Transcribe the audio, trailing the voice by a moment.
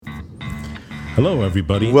Hello,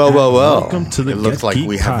 everybody. Well. Welcome to the It looks Get like Geek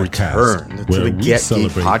we have Podcast, returned to where the we Get Geek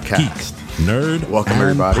celebrate Podcast. geek, nerd, Welcome, and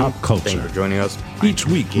everybody. pop Thank you culture. for joining us. Each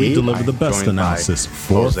week, we deliver the best analysis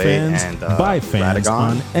for Jose fans, and, by fans, Radagon,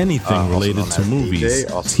 on anything also related known to as movies,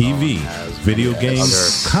 DJ, also TV, known as video many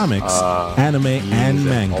games, other, comics, anime, and and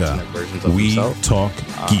manga. alternate versions of We himself. talk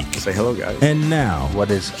geek. Say hello, guys. And now, What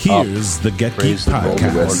is here's the Get Geek Praise the Lord.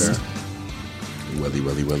 Podcast. Welly.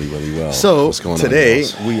 So What's going on, today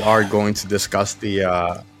girls? we are going to discuss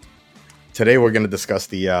the. Today we're going to discuss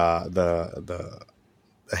the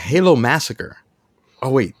Halo massacre. Oh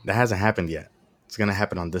wait, that hasn't happened yet. It's going to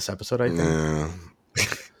happen on this episode, I think.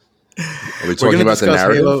 Are we talking about the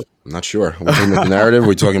narrative? Halo. I'm not sure. Are we talking about the narrative? Are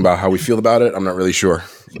we talking about how we feel about it? I'm not really sure.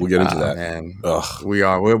 We'll get into that. Man. Ugh. We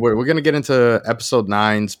are. We're going to get into episode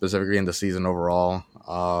 9 specifically in the season overall.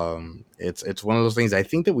 It's one of those things. I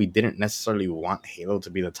think that we didn't necessarily want Halo to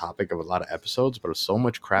be the topic of a lot of episodes, but so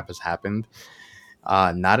much crap has happened.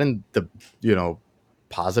 Not in the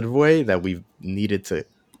positive way that we've needed to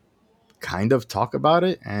kind of talk about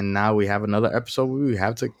it, and now we have another episode we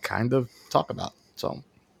have to kind of talk about. So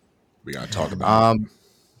We got to talk about it.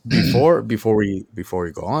 before we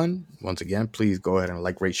go on, once again, please go ahead and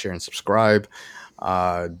like, rate, share, and subscribe.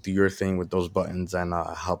 Do your thing with those buttons and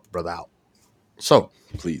help the brother out. So,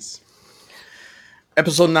 Please.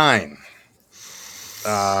 episode 9.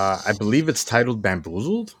 I believe it's titled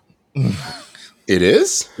Bamboozled. It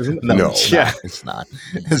is? No. Yeah. It's not.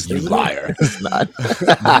 It's You not. liar. It's not.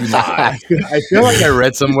 I feel like I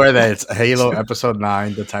read somewhere that it's Halo episode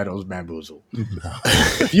 9. The title is Bamboozled.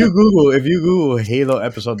 If you Google Halo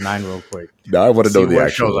episode 9 real quick, Now I want to see know the where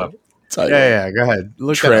it shows actual up. title. Yeah. Go ahead.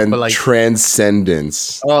 Look at it. But like,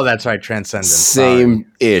 Transcendence. oh, that's right. Transcendence.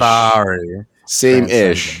 Same-ish. Sorry.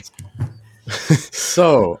 Same-ish.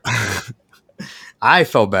 So, I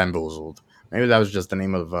felt bamboozled. Maybe that was just the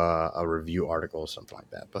name of a review article or something like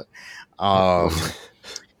that. But, I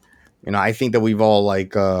think that we've all I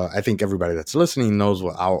think everybody that's listening knows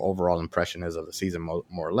what our overall impression is of the season, more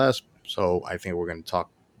or less. So I think we're going to talk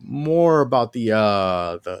more about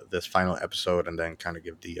this final episode and then kind of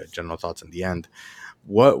give the general thoughts in the end.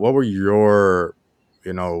 What were your,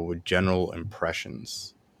 general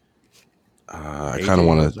impressions? I AJ, kind of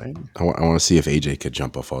want was to. it? I want to see if AJ could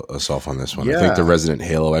jump us off on this one. I Yeah. think the resident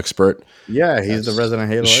Halo expert Yeah, he's the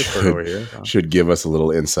resident Halo expert over here. So. should give us a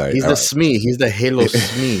little insight. He's the SME. He's the Halo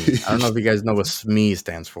SME. I don't know if you guys know what SME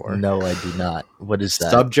stands for. No, I do not. What is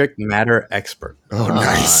that? Subject matter expert. Oh,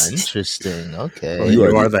 nice. Interesting. Okay. Well, You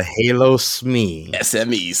You are are the Halo SME.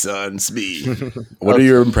 SME, son, SME. What are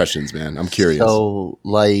your impressions, man? I'm curious. So,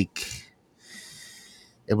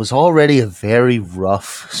 it was already a very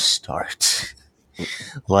rough start.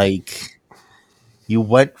 You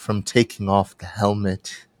went from taking off the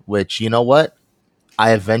helmet, which, you know what?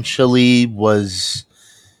 I eventually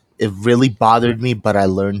it really bothered me, but I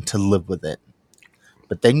learned to live with it.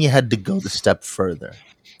 But then you had to go the step further.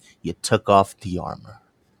 You took off the armor.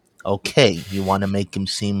 Okay, you want to make him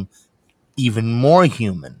seem even more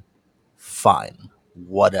human. Fine,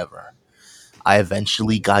 whatever. I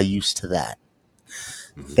eventually got used to that.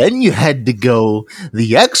 Then you had to go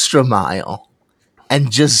the extra mile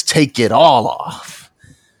and just take it all off.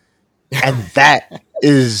 And that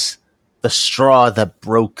is the straw that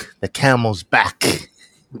broke the camel's back.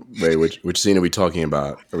 Wait, which scene are we talking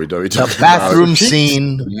about? Are we talking The bathroom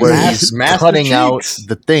scene where he's Master cutting out Cheeks.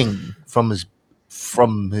 the thing from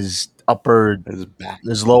his upper, His back.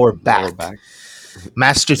 his lower back. Lower back.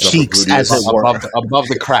 Master His upper Cheeks, gluteus. as it were. Above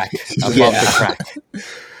the crack. Above Yeah. the crack.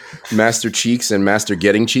 Master Cheeks and Master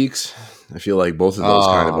Getting Cheeks? I feel like both of those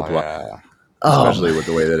kind of apply, Yeah. especially with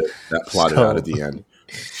the way that that plotted So- out at the end.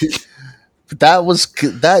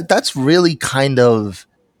 That's really kind of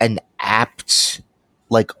an apt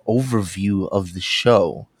overview of the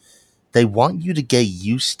show. They want you to get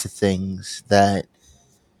used to things that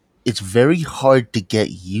it's very hard to get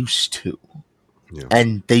used to. Yeah.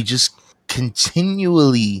 And they just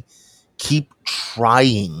continually keep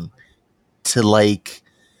trying to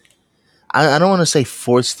I don't want to say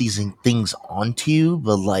force these things onto you,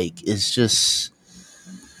 but it's just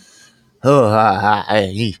but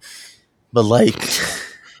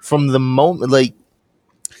from the moment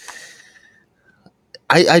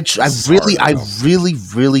I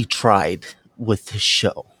really tried with this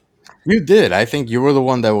show. You did. I think you were the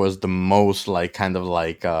one that was the most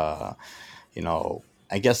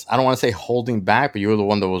I guess I don't want to say holding back, but you were the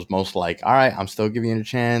one that was most all right, I'm still giving you a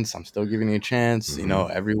chance. Mhm.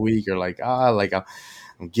 Every week you're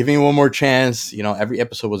I'm giving you one more chance. Every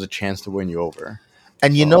episode was a chance to win you over.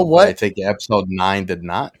 And you So, know but what? I think episode 9 did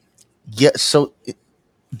not. Yeah, so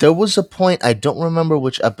there was a point, I don't remember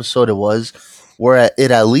which episode it was, where it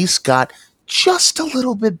at least got just a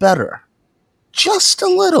little bit better. Just a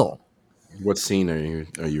little. What scene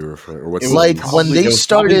are you referring? Or what It scene? like when probably- they it was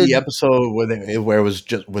started- probably the episode where it was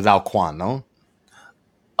just without Quan, no?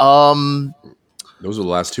 Those were the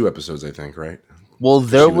last 2 episodes, I think, right? Well,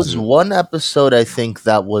 there She was was in- one episode I think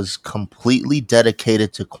that was completely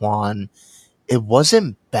dedicated to Quan. It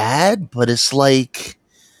wasn't bad, but it's like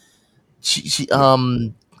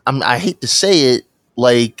I hate to say it,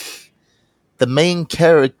 like the main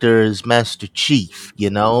character is Master Chief,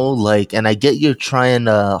 you know? Like, and I get you're trying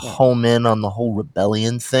to home in on the whole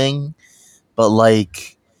rebellion thing, but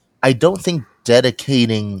like I don't think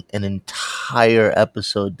dedicating an entire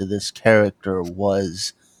episode to this character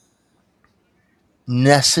was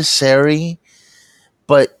necessary,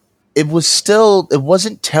 but it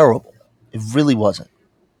wasn't terrible. It really wasn't.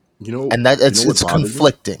 You know, And that you know it's what it's bothered me?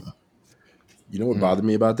 conflicting. You know what bothered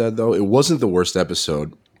me about that though? It wasn't the worst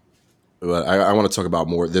episode. But I want to talk about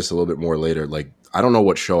this a little bit more later. Like, I don't know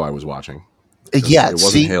what show I was watching. Yeah, It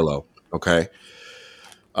wasn't see, Halo. Okay.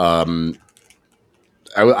 I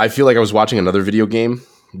feel like I was watching another video game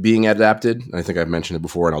being adapted. I think I've mentioned it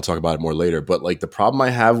before, and I'll talk about it more later. But like the problem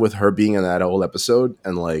I have with her being in that whole episode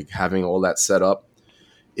and like having all that set up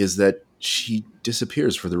is that she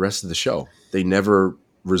disappears for the rest of the show. They never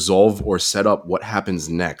resolve or set up what happens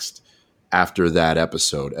next after that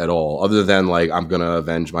episode at all, other than like I'm gonna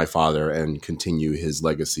avenge my father and continue his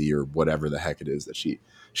legacy or whatever the heck it is that she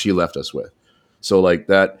left us with. So like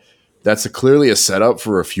that's clearly a setup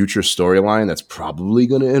for a future storyline that's probably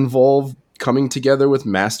going to involve coming together with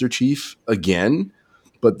Master Chief again,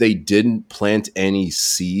 but they didn't plant any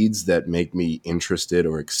seeds that make me interested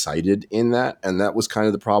or excited in that. And that was kind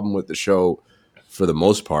of the problem with the show for the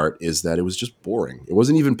most part, is that it was just boring. It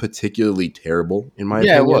wasn't even particularly terrible in my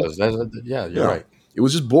opinion. Yeah, it was. You're right. It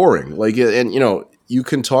was just boring. Like, and you know, you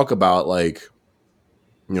can talk about like,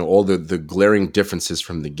 you know, all the glaring differences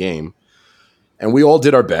from the game. And we all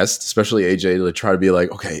did our best, especially AJ, to try to be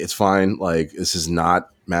like, okay, it's fine. Like, this is not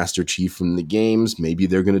Master Chief from the games. Maybe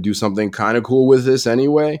they're going to do something kind of cool with this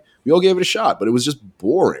anyway. We all gave it a shot, but it was just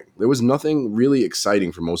boring. There was nothing really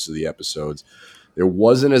exciting for most of the episodes. There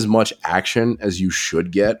wasn't as much action as you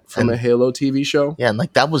should get from a Halo TV show. yeah, and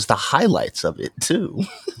like that was the highlights of it too.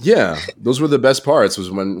 Yeah, those were the best parts,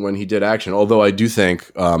 was when he did action. Although I do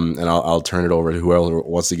think, and I'll turn it over to whoever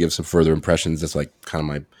wants to give some further impressions. That's like kind of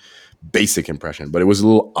my basic impression, but it was a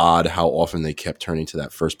little odd how often they kept turning to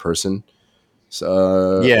that first person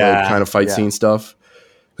kind of fight scene stuff.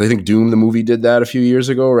 I think Doom the movie did that a few years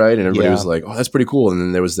ago, right? And everybody was like, oh, that's pretty cool. And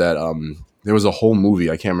then there was that there was a whole movie,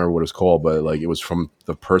 I can't remember what it was called, but like it was from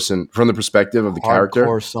the perspective of the character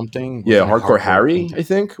Hardcore something. Yeah, Hardcore Harry, I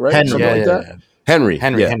think, right? Henry. Something like that. Yeah. Henry.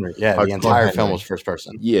 Henry. Yeah, the Hardcore entire Henry. film was first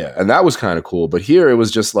person. Yeah, and that was kind of cool. But here it was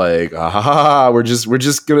just like, we're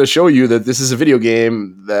just gonna show you that this is a video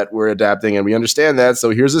game that we're adapting, and we understand that. So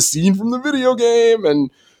here's a scene from the video game, and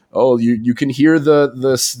oh, you can hear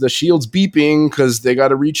the shields beeping because they got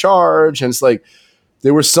to recharge, and it's like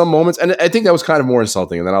there were some moments, and I think that was kind of more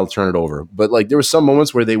insulting. And then I'll turn it over. But like there were some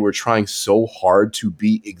moments where they were trying so hard to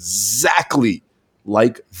be exactly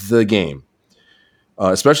like the game,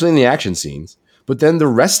 especially in the action scenes. But then the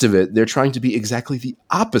rest of it, they're trying to be exactly the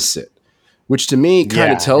opposite, which to me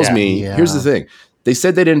kind of tells me, here's the thing. They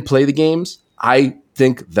said they didn't play the games. I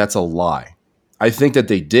think that's a lie. I think that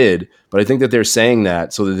they did, but I think that they're saying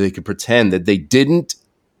that so that they could pretend that they didn't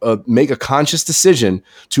make a conscious decision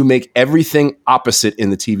to make everything opposite in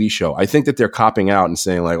the TV show. I think that they're copping out and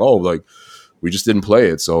saying like, oh, like we just didn't play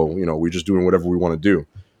it. So, you know, we're just doing whatever we want to do.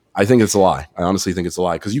 I think it's a lie. I honestly think it's a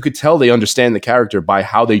lie because you could tell they understand the character by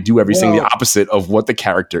how they do everything the opposite of what the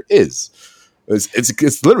character is.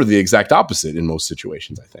 It's literally the exact opposite in most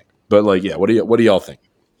situations, I think. But like, yeah, what do y'all think?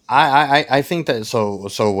 I think that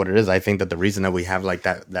so what it is, I think that the reason that we have like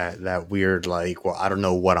that weird like, well, I don't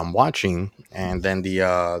know what I'm watching, and then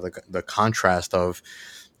the contrast of,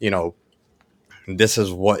 you know, this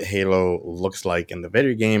is what Halo looks like in the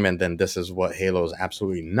video game, and then this is what Halo is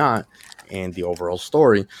absolutely not in the overall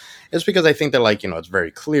story, is because I think that, like, you know, it's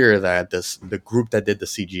very clear that the group that did the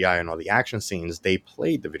CGI and all the action scenes, they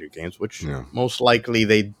played the video games, which most likely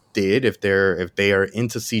they did. If they are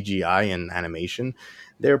into CGI and animation,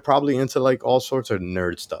 they're probably into like all sorts of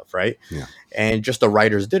nerd stuff, right? Yeah. And just the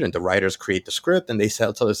writers didn't. The writers create the script and they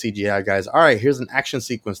tell the CGI guys, all right, here's an action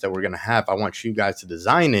sequence that we're going to have. I want you guys to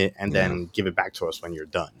design it and then give it back to us when you're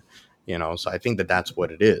done. You know, so I think that that's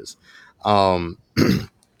what it is. But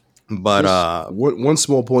one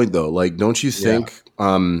small point though, like, don't you think,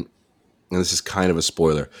 and this is kind of a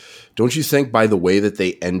spoiler, don't you think by the way that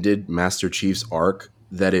they ended Master Chief's arc,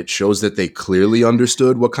 that it shows that they clearly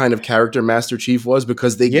understood what kind of character Master Chief was,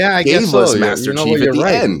 because they I gave guess so. us Master Chief at the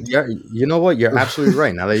end. Yeah, you know what? You're absolutely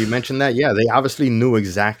right. Now that you mentioned that, yeah, they obviously knew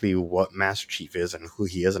exactly what Master Chief is and who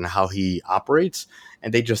he is and how he operates,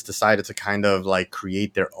 and they just decided to kind of like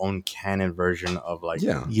create their own canon version of like,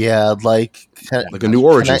 Yeah, like like a new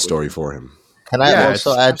origin story for him. Can I Yeah,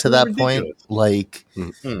 also it's add to that absolutely point? Like,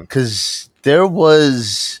 Mhm. because there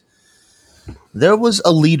was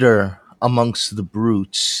a leader amongst the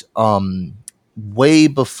brutes, way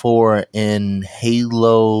before in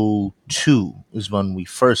Halo 2 is when we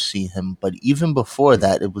first see him, but even before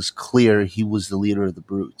that, it was clear he was the leader of the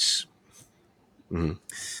brutes. Mhm.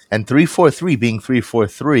 And 343 being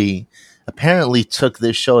 343 apparently took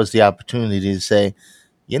this show as the opportunity to say,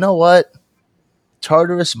 you know what?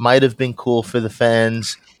 Tartarus might have been cool for the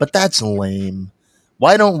fans, but that's lame.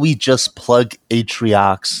 Why don't we just plug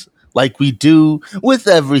Atriox like we do with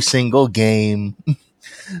every single game?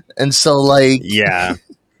 And so, like, yeah,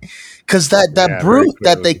 because that Yeah, very brute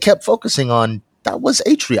that clearly. they kept focusing on, that was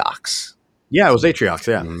Atriox. yeah, it was Atriox.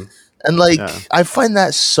 Yeah, Mhm. And, like, Yeah. I find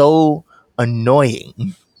that so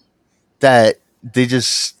annoying that they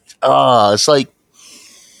just, it's like,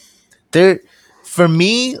 for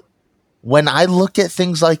me, when I look at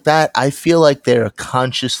things like that, I feel like they're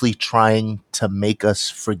consciously trying to make us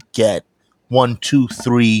forget 1, 2,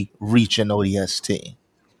 3 Reach and ODST.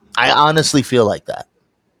 I honestly feel like that.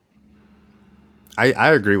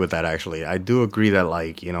 I agree with that. Actually, I do agree that,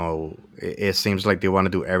 like, you know, it seems like they want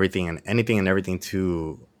to do everything and everything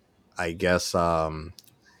to, I guess,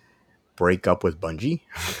 break up with Bungie.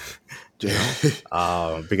 You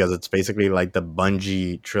know? Because it's basically like the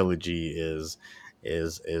Bungie trilogy is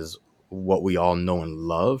what we all know and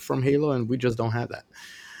love from Halo, and we just don't have that.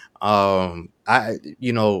 I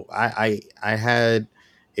had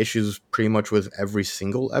issues pretty much with every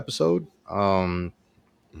single episode. Mhm.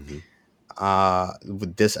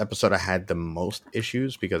 With this episode, I had the most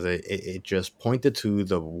issues because it just pointed to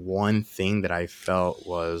the one thing that I felt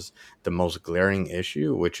was the most glaring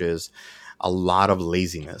issue, which is a lot of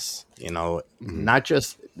laziness. You know, Mhm. not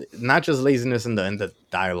just laziness in the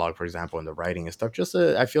dialogue, for example, in the writing and stuff. Just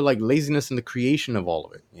I feel like laziness in the creation of all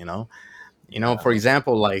of it. You know, for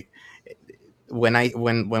example, like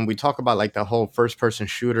when we talk about like the whole first person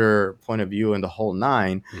shooter point of view and the whole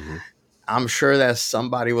nine. Mhm. I'm sure that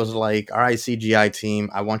somebody was like, all right, CGI team,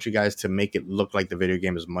 I want you guys to make it look like the video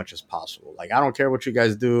game as much as possible. Like, I don't care what you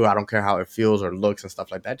guys do. I don't care how it feels or looks and stuff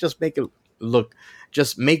like that. Just make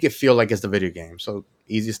it feel like it's the video game. So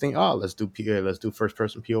easiest thing, let's do first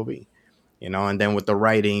person POV, you know, and then with the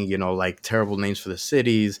writing, you know, like terrible names for the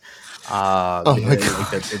cities. Oh my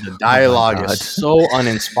God. Like the dialogue God. is so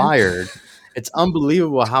uninspired. It's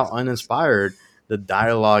unbelievable how uninspired the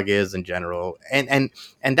dialogue is in general, and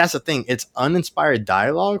that's the thing. It's uninspired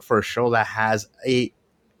dialogue for a show that has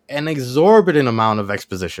an exorbitant amount of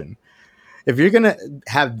exposition. If you're gonna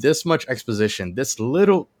have this much exposition, this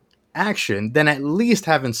little action, then at least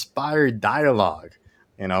have inspired dialogue,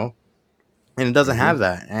 you know. And it doesn't have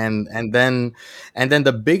that. And then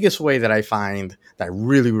the biggest way that I find that I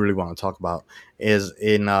really want to talk about is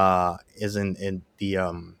in the how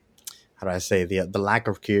do I say, the lack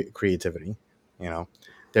of creativity. You know,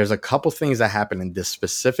 there's a couple things that happen in this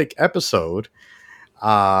specific episode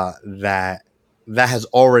that has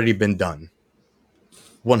already been done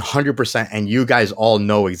 100%, and you guys all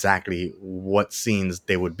know exactly what scenes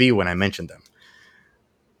they would be when I mentioned them.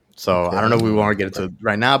 So Okay. I don't know if we want to get into it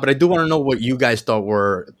right now, but I do want to know what you guys thought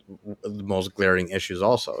were the most glaring issues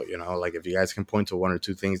also. You know, like if you guys can point to one or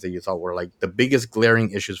two things that you thought were like the biggest glaring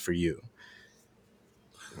issues for you.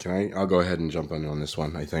 I'll go ahead and jump in on this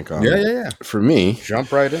one. I think. Yeah. For me,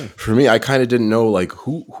 Jump right in. I kind of didn't know like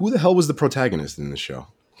who the hell was the protagonist in this show.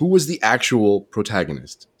 Who was the actual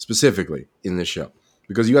protagonist specifically in this show?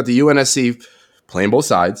 Because you got the UNSC playing both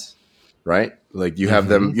sides, right? Like you have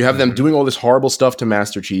them doing all this horrible stuff to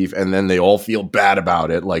Master Chief, and then they all feel bad about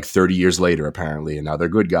it like 30 years later, apparently, and now they're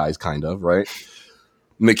good guys, kind of, right?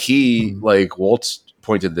 McKee, like Walt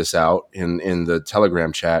pointed this out in the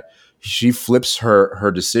Telegram chat. She flips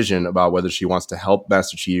her decision about whether she wants to help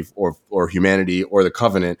Master Chief or humanity or the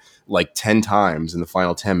Covenant like 10 times in the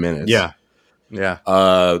final 10 minutes. Yeah.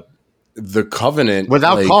 The Covenant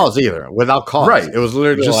without cause either. Without cause, right? It was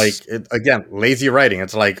literally again lazy writing.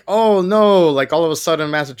 It's like, oh no, like all of a sudden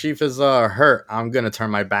Master Chief is hurt. I'm gonna turn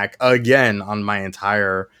my back again on my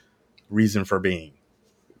entire reason for being.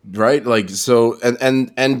 Right, like so,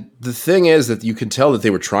 and the thing is that you can tell that they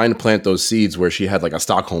were trying to plant those seeds where she had like a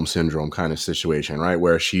Stockholm syndrome kind of situation, right?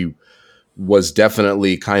 Where she was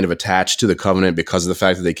definitely kind of attached to the Covenant because of the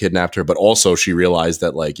fact that they kidnapped her, but also she realized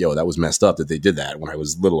that like, yo, that was messed up that they did that when I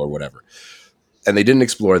was little or whatever. And they didn't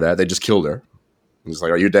explore that. They just killed her. It's like,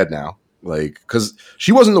 are you dead now? Like, because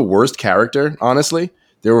she wasn't the worst character, honestly.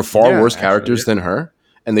 There were far worse characters than her.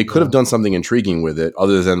 And they could have done something intriguing with it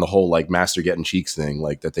other than the whole like Master getting cheeks thing,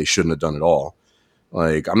 like that they shouldn't have done at all.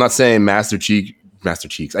 Like, I'm not saying Master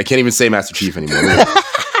Cheeks. I can't even say Master Chief anymore.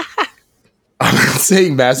 I'm not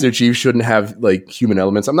saying Master Chief shouldn't have like human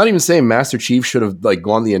elements. I'm not even saying Master Chief should have like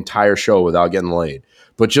gone the entire show without getting laid.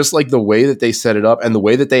 But just like the way that they set it up and the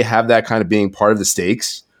way that they have that kind of being part of the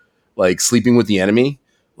stakes, like sleeping with the enemy,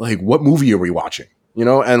 like what movie are we watching? You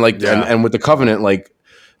know, and like and with the Covenant, like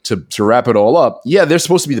to wrap it all up, yeah, they're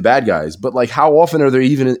supposed to be the bad guys, but like how often are they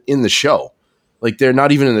even in the show? Like they're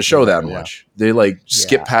not even in the show that much. They like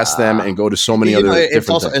skip past them and go to so many other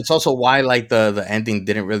different things. It's also why like the ending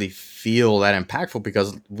didn't really feel that impactful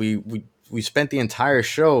because we spent the entire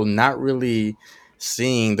show not really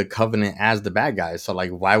seeing the Covenant as the bad guys. So like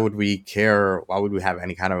why would we care? Why would we have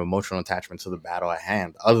any kind of emotional attachment to the battle at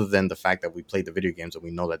hand other than the fact that we played the video games and we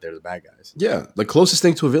know that they're the bad guys? Yeah. The closest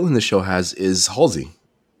thing to a villain the show has is Halsey.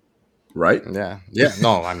 Right? Yeah.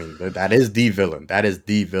 No, I mean that is the villain. I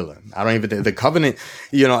don't even the Covenant.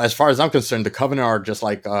 You know, as far as I'm concerned, the Covenant are just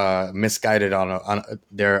like misguided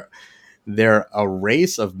they're a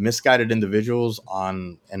race of misguided individuals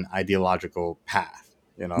on an ideological path.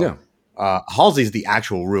 You know, Halsey's the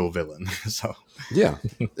actual real villain. So yeah,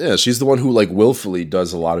 she's the one who like willfully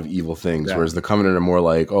does a lot of evil things, whereas the Covenant are more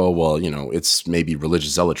like, oh well, you know, it's maybe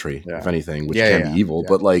religious zealotry, if anything, which can be evil,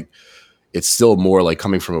 but like. It's still more like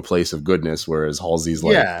coming from a place of goodness, whereas Halsey's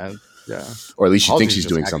like, or at least she thinks she's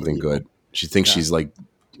doing something good. She thinks she's like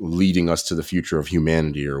leading us to the future of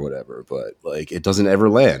humanity or whatever, but like it doesn't ever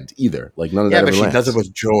land either. Like none of that ever lands. Yeah, but she does it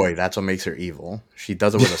with joy. That's what makes her evil. She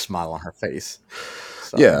does it with a smile on her face.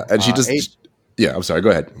 So, and she just, I'm sorry.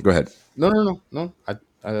 Go ahead. No. I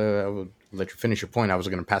would let you finish your point. I was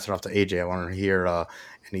going to pass it off to AJ. I wanted to hear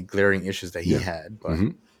any glaring issues that he had, but.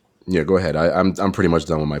 Mm-hmm. Yeah, go ahead. I'm pretty much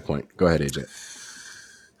done with my point. Go ahead, AJ.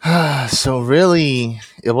 So really,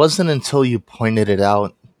 it wasn't until you pointed it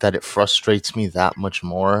out that it frustrates me that much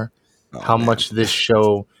more how much this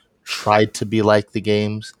show tried to be like the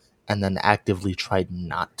games and then actively tried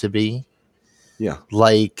not to be. Yeah.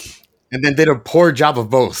 Like... And then did a poor job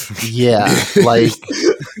of both. Yeah. Like,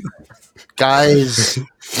 guys,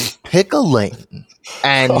 pick a lane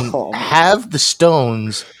and have the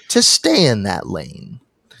stones to stay in that lane.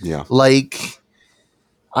 Yeah, like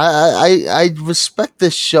I respect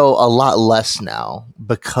this show a lot less now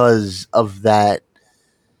because of that,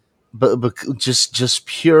 but just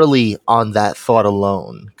purely on that thought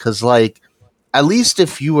alone. Because like, at least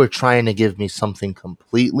if you were trying to give me something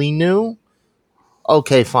completely new,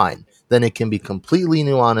 okay, fine, then it can be completely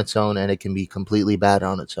new on its own and it can be completely bad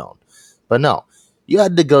on its own. But no. You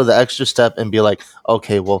had to go the extra step and be like,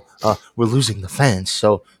 okay, well, we're losing the fans,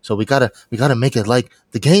 so we gotta make it like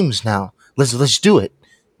the games now. Let's do it.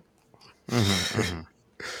 Mm-hmm.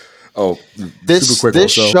 Oh, this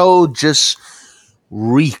show just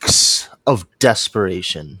reeks of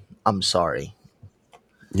desperation. I'm sorry.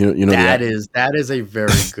 You know that is a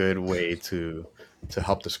very good way to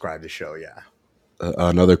help describe the show. Yeah.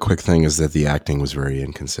 Another quick thing is that the acting was very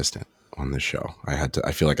inconsistent on this show.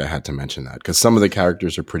 I feel like I had to mention that because some of the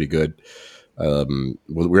characters are pretty good. We're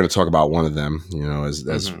going to talk about one of them, you know, as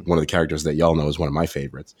one of the characters that y'all know is one of my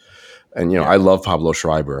favorites. And, you know, I love Pablo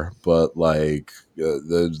Schreiber, but like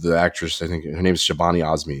the actress, I think her name is Shabani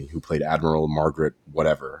Azmi, who played Admiral Margaret,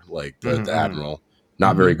 whatever, like the Admiral,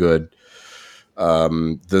 not very good.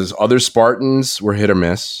 The other Spartans were hit or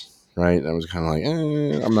miss, right? I was kind of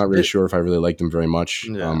like, I'm not really sure if I really liked them very much.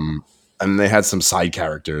 Yeah. And they had some side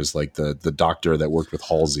characters, like the doctor that worked with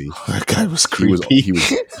Halsey. That guy was creepy. He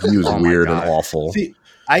was weird and awful. See,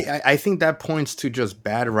 I think that points to just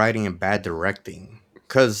bad writing and bad directing.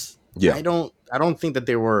 Because I don't think that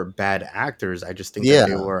they were bad actors. I just think that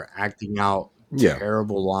they were acting out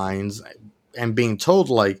terrible lines and being told,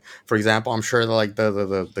 like, for example, I'm sure that like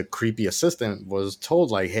the creepy assistant was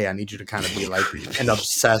told like, hey, I need you to kind of be like an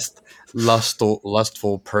obsessed,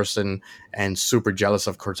 lustful person and super jealous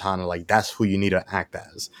of Cortana. Like that's who you need to act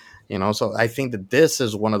as, you know? So I think that this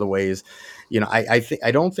is one of the ways, you know,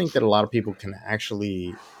 I don't think that a lot of people can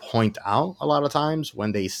actually point out a lot of times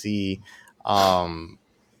when they see,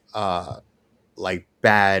 like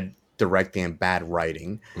bad directing and bad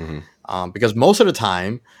writing, because most of the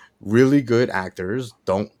time, really good actors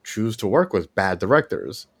don't choose to work with bad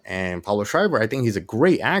directors. And Pablo Schreiber, I think he's a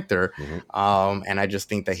great actor, and I just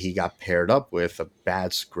think that he got paired up with a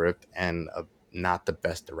bad script and a not the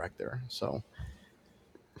best director. So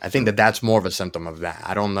I think that's more of a symptom of that.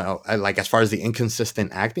 I don't know. Like, as far as the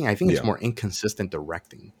inconsistent acting, I think it's Yeah. more inconsistent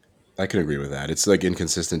directing. I can agree with that. It's like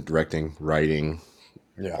inconsistent directing, writing,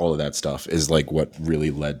 Yeah. all of that stuff is like what really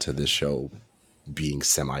led to this show being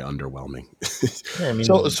semi-underwhelming. Yeah, I mean,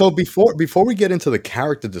 So before we get into the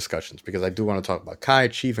character discussions, because I do want to talk about Kai,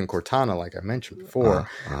 Chief, and Cortana, like I mentioned before,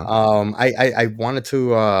 I wanted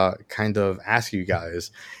to kind of ask you guys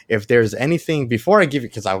if there's anything before I give you,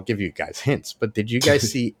 because I'll give you guys hints. But did you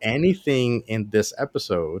guys see anything in this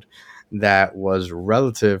episode that was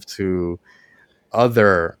relative to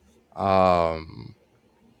other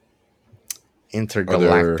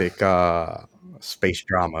intergalactic space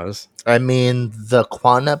dramas? I mean, the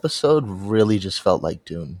Quan episode really just felt like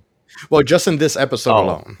Dune. Well, just in this episode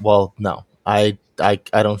alone. Well, no, I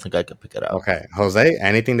don't think I could pick it out. Okay, Jose,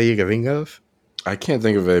 anything that you can think of? I can't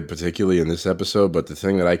think of it particularly in this episode, but the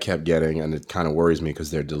thing that I kept getting, and it kind of worries me because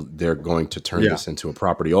they're going to turn this into a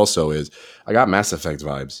property also, is I got Mass Effect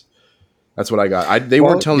vibes. That's what I got. They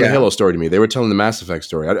weren't telling the Halo story to me. They were telling the Mass Effect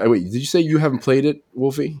story. Wait, did you say you haven't played it,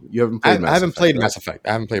 Wolfie? You haven't played Mass Effect? I haven't played right? Mass Effect.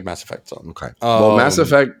 I haven't played Mass Effect. So. Okay. Well, Mass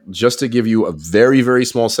Effect, just to give you a very, very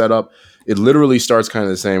small setup, it literally starts kind of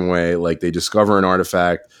the same way. Like, they discover an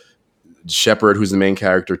artifact. Shepard, who's the main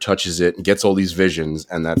character, touches it and gets all these visions,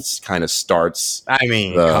 and that's kind of starts. I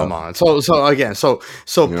mean, come on. So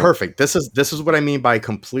perfect. This is what I mean by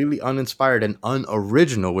completely uninspired and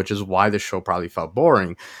unoriginal, which is why the show probably felt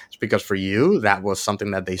boring. It's because for you, that was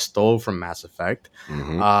something that they stole from Mass Effect.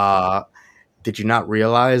 Mm-hmm. Did you not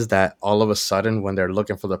realize that all of a sudden, when they're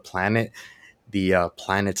looking for the planet's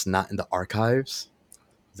not in the archives?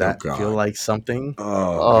 Does that feel like something?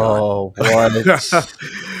 Oh, what?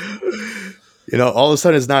 You know, all of a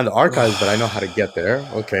sudden it's not in the archives, but I know how to get there.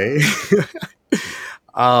 Okay.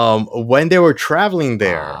 When they were traveling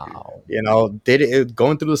there, you know,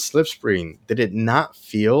 going through the slipstream, did it not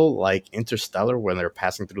feel like Interstellar when they're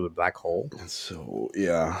passing through the black hole? So,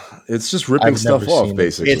 yeah. It's just ripping stuff off,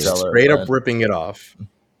 basically. It's straight up ripping it off.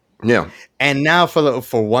 Yeah. And now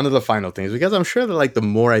for one of the final things, because I'm sure that, like, the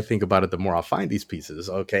more I think about it, the more I'll find these pieces.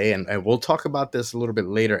 Okay. And we'll talk about this a little bit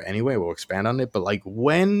later anyway. We'll expand on it. But, like,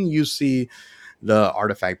 when you see the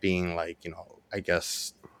artifact being, like, you know, I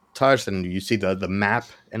guess touched, and you see the map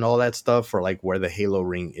and all that stuff for, like, where the Halo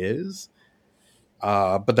ring is.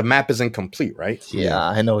 But the map isn't complete, right? Yeah,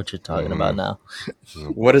 I know what you're talking about now.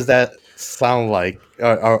 What does that sound like?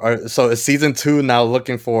 So is season 2 now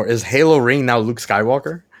looking for, is Halo ring now Luke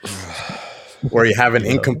Skywalker? Where you have an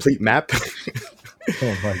incomplete map? Oh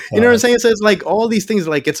my God. You know what I'm saying? So it's like all these things,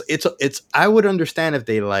 like it's I would understand if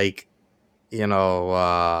they, like, you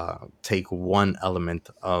know, take one element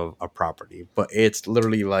of a property, but it's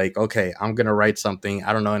literally like, okay, I'm gonna write something.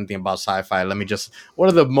 I don't know anything about sci-fi. Let me just, what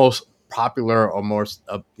are the most popular or most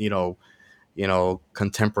you know,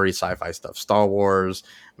 contemporary sci-fi stuff? Star Wars,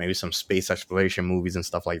 maybe some space exploration movies and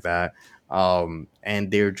stuff like that.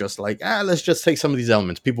 And they're just like, let's just take some of these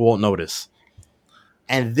elements. People won't notice.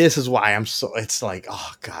 And this is why it's like,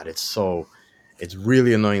 oh God, it's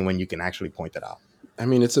really annoying when you can actually point it out. I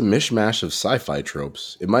mean, it's a mishmash of sci-fi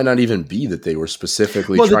tropes. It might not even be that they were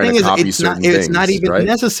specifically trying to copy certain things. It's not even right?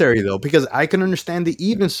 necessary, though, because I can understand that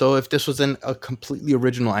even so, if this was a completely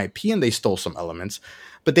original IP and they stole some elements,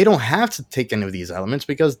 but they don't have to take any of these elements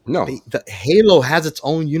because the Halo has its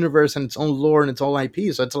own universe and its own lore and its own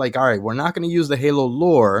IP. So it's like, all right, we're not going to use the Halo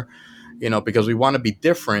lore, you know, because we want to be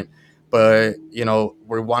different, but, you know,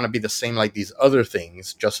 we want to be the same like these other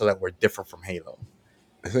things just so that we're different from Halo.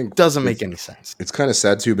 I think doesn't make any sense. It's kind of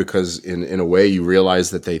sad too, because in a way you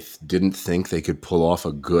realize that they didn't think they could pull off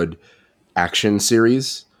a good action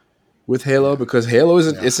series with Halo, because Halo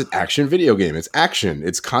it's an action video game. It's action.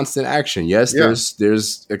 It's constant action. Yes,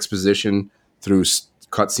 there's exposition through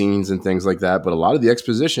cutscenes and things like that, but a lot of the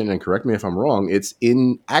exposition, and correct me if I'm wrong, it's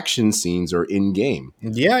in action scenes or in game.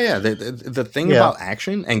 Yeah. The thing about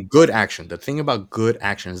action and good action, the thing about good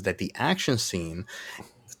action is that the action scene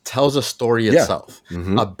tells a story itself.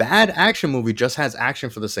 Mm-hmm. A bad action movie just has action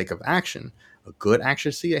for the sake of action. A good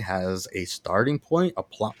action scene has a starting point, a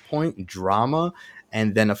plot point, drama,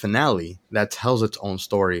 and then a finale that tells its own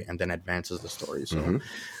story and then advances the story. So,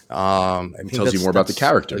 it tells you more about the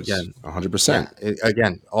characters. Again, 100%.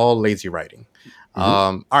 Again, all lazy writing.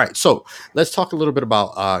 All right, so let's talk a little bit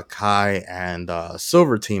about Kai and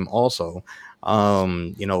Silver Team also.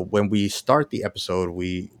 You know, when we start the episode,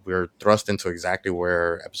 we're thrust into exactly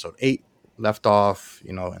where episode 8 left off,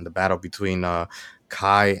 you know, in the battle between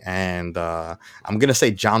Kai and I'm gonna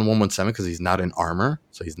say John 117 because he's not in armor,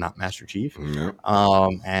 so he's not Master Chief. And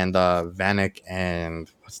Vanek and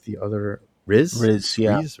what's the other Riz, Riz,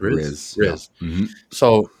 yeah. Riz. Yeah. Mhm.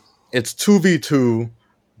 So it's 2v2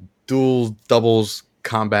 dual doubles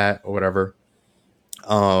combat or whatever.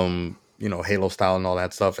 Halo style and all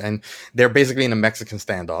that stuff. And they're basically in a Mexican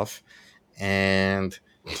standoff. And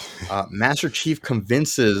Master Chief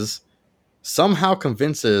somehow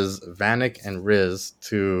convinces Vanek and Riz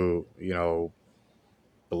to,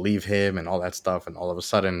 believe him and all that stuff. And all of a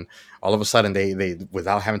sudden they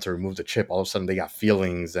without having to remove the chip, all of a sudden they got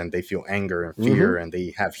feelings and they feel anger and fear and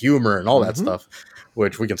they have humor and all that stuff,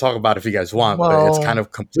 which we can talk about if you guys want, but it's kind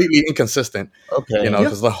of completely inconsistent. Okay.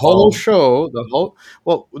 Because the whole show,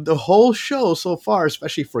 the whole show so far,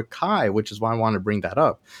 especially for Kai, which is why I want to bring that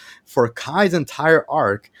up, for Kai's entire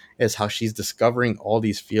arc is how she's discovering all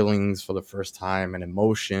these feelings for the first time and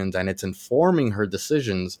emotions, and it's informing her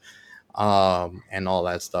decisions, and all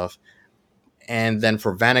that stuff. And then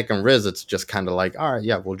for Vanek and Riz, it's just kind of like, all right,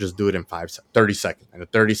 yeah, we'll just do it in 30 seconds, and a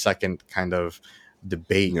 30-second kind of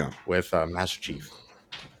debate with Master Chief.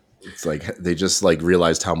 It's like they just like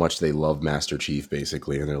realized how much they love Master Chief,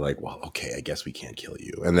 basically, and they're like, well, okay, I guess we can't kill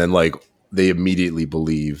you. And then like they immediately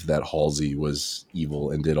believe that Halsey was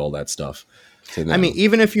evil and did all that stuff. I mean,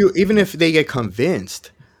 even if they get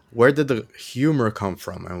convinced, where did the humor come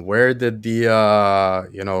from, and where did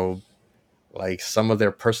the like some of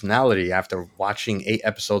their personality after watching 8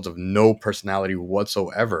 episodes of no personality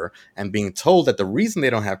whatsoever and being told that the reason they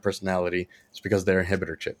don't have personality is because their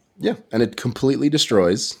inhibitor chip. Yeah, and it completely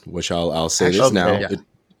destroys, which I'll say this Actually, now. yeah.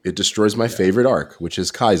 It destroys my favorite arc, which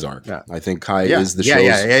is Kai's arc. Yeah. I think Kai is the show's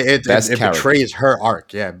it best character. betrays her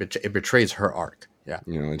arc. Yeah, it betrays her arc. Yeah.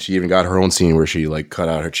 And she even got her own scene where she like cut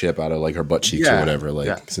out her chip out of like her butt cheeks or whatever.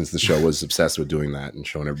 Since the show was obsessed with doing that and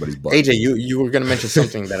showing everybody's butt. AJ, you were gonna mention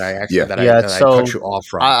something that I actually I cut you off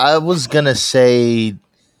from. I was gonna say,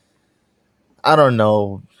 I don't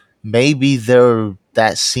know, maybe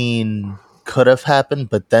that scene could have happened,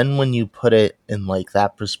 but then when you put it in like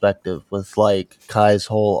that perspective with like Kai's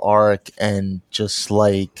whole arc and just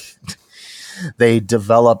like they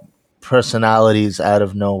develop personalities out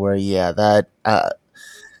of nowhere, that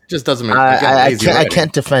just doesn't make I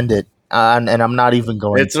can't defend it, and I'm not even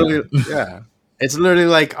going it's literally it's literally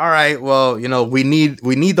like, all right, well, we need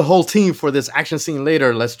the whole team for this action scene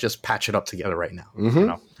later, let's just patch it up together right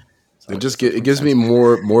now. So it gives me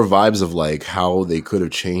more vibes of like how they could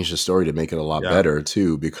have changed the story to make it a lot better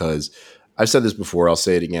too, because I've said this before, I'll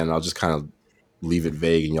say it again, and I'll just kind of leave it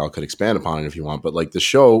vague and y'all could expand upon it if you want, but like the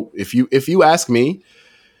show, if you ask me,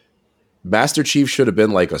 Master Chief should have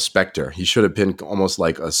been like a Spectre. He should have been almost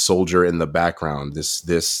like a soldier in the background,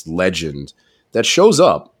 this legend that shows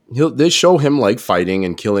up. They show him like fighting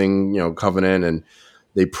and killing, Covenant, and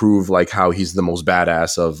they prove like how he's the most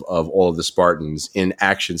badass of all of the Spartans in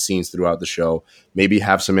action scenes throughout the show. Maybe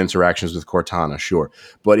have some interactions with Cortana, sure.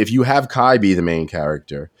 But if you have Kai be the main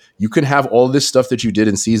character, you can have all this stuff that you did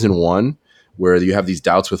in season 1, where you have these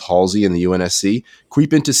doubts with Halsey and the UNSC,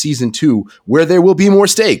 creep into season 2, where there will be more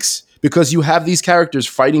stakes. Because you have these characters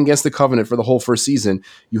fighting against the Covenant for the whole first season.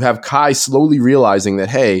 You have Kai slowly realizing that,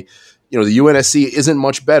 hey, the UNSC isn't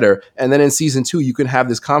much better. And then in season 2, you can have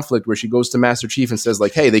this conflict where she goes to Master Chief and says,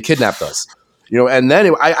 like, hey, they kidnapped us. And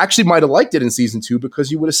then I actually might have liked it in season 2 because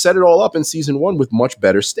you would have set it all up in season 1 with much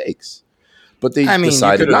better stakes. But they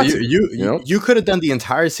decided not to. You could have done the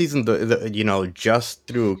entire season, just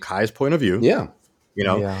through Kai's point of view. Yeah.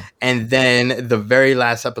 And then the very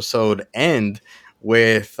last episode end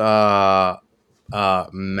with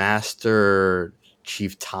Master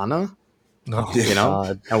Chief Tana,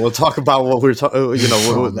 God. and we'll talk about what we're talking.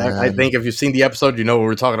 I think if you've seen the episode, you know what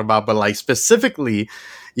we're talking about. But like specifically,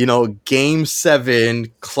 Game 7,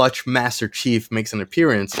 Clutch Master Chief makes an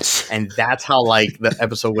appearance, and that's how like the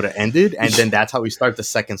episode would have ended. And then that's how we start the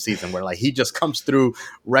second season, where like he just comes through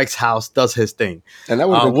Rex's house, does his thing. And that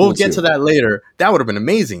would we'll get to that later. That would have been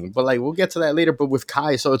amazing. But like we'll get to that later. But with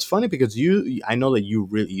Kai, so it's funny because I know that you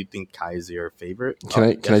think Kai is your favorite.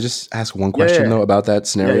 Can I just ask one question though about that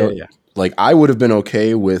scenario? Yeah. Like I would have been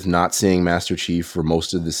okay with not seeing Master Chief for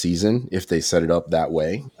most of the season if they set it up that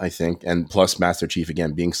way, I think. And plus Master Chief,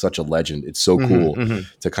 again, being such a legend, it's so cool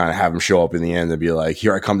to kind of have him show up in the end and be like,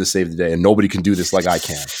 here I come to save the day, and nobody can do this like I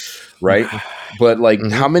can, right? But like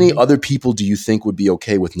how many other people do you think would be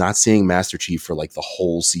okay with not seeing Master Chief for like the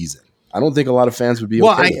whole season? I don't think a lot of fans would be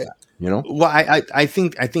okay with that, Well, I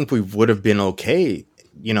think we would have been okay,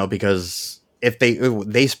 because if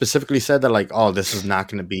they specifically said that, like, oh, this is not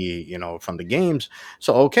going to be, you know, from the games.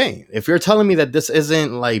 So okay, if you're telling me that this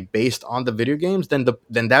isn't like based on the video games, then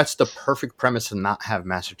that's the perfect premise to not have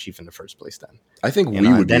Master Chief in the first place. Then I think you we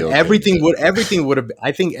know, would. then Be okay everything with would have.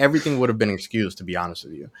 I think everything would have been excused, to be honest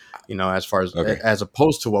with you. You know, as far as Okay. as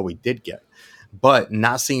opposed to what we did get. But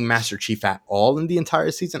not seeing Master Chief at all in the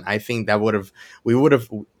entire season, I think that we would have.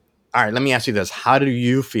 All right, let me ask you this: how do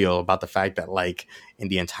you feel about the fact that, like, in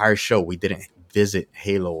the entire show we didn't visit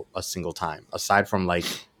Halo a single time, aside from like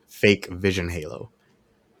fake Vision Halo?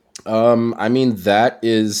 I mean, that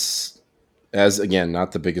is, as again,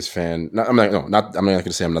 not the biggest fan. I'm not going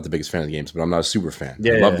to say I'm not the biggest fan of the games, but I'm not a super fan.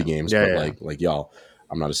 Yeah, I love yeah. the games, Yeah, but yeah. like y'all,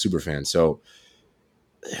 I'm not a super fan. So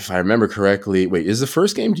if I remember correctly, wait, is the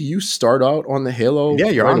first game? Do you start out on the Halo? Yeah,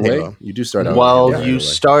 you're right on away? Halo. You do start out. Well, on Halo you right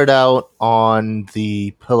away. start out on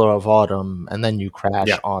the Pillar of Autumn, and then you crash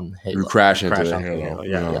Yeah. on Halo. You crash into Crash the on Halo. Halo,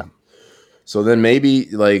 yeah. Yeah. So then maybe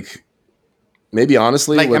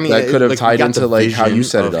honestly, Like, I mean, that could have like, we tied got into the like how you vision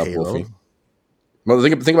set it of up, Halo. Wolfie. Well,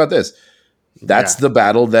 think about this. That's Yeah. the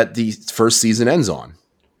battle that the first season ends on.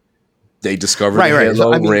 They discover Right, the right. Halo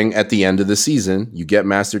So, I mean- ring at the end of the season. You get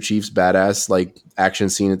Master Chief's badass like action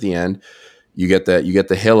scene at the end. You get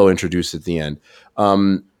the Halo introduced at the end.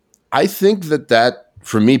 I think that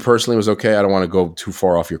for me personally was okay. I don't want to go too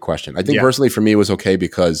far off your question. I think Yeah. personally for me it was okay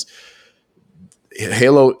because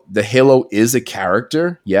the Halo is a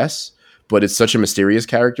character, yes, but it's such a mysterious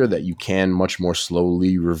character that you can much more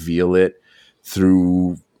slowly reveal it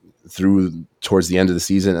through towards the end of the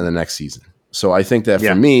season and the next season. So I think that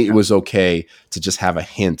Yeah. for me, it was okay to just have a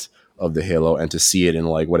hint of the Halo and to see it in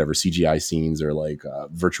like whatever CGI scenes or like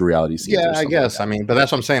virtual reality scenes. or Yeah, I something guess. like I mean, but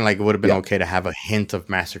that's what I'm saying. Like, it would have been Yeah. okay to have a hint of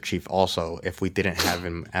Master Chief also if we didn't have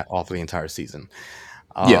him at all for the entire season.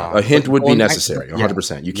 that. Yeah, a hint But would be going back- necessary, yeah.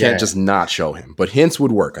 100%. You can't Yeah. just not show him, but hints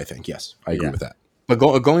would work. I think. Yes, I agree Yeah. with that. But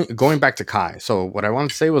going back to Kai. So what I wanted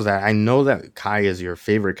to say was that I know that Kai is your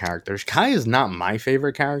favorite character. Kai is not my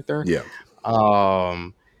favorite character. Yeah,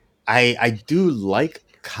 I do like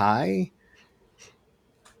Kai.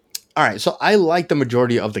 All right, so I like the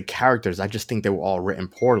majority of the characters. I just think they were all written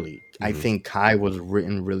poorly. I think Kai was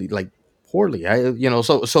written really like poorly.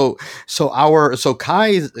 So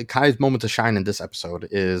Kai's moment to shine in this episode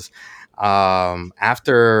is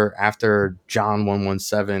after John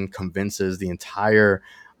 117 convinces the entire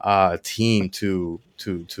team to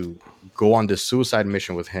go on this suicide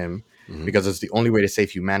mission with him because it's the only way to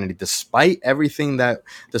save humanity, despite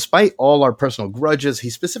all our personal grudges. He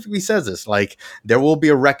specifically says this, like, there will be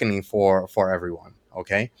a reckoning for everyone,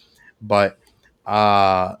 okay? But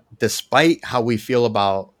despite how we feel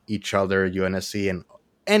about each other, UNSC, and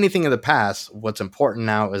anything in the past, what's important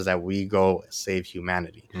now is that we go save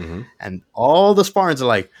humanity. And all the Spartans are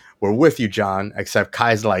like, we're with you, John, except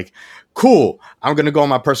Kai's like, cool, I'm gonna go on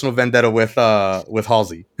my personal vendetta with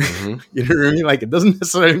Halsey. You know what I mean? Like, it doesn't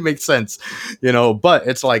necessarily make sense, you know, but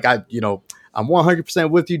it's like, I'm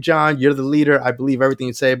 100% with you, John. You're the leader. I believe everything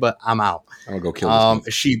you say, but I'm out. I'm gonna go kill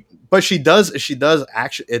this. She does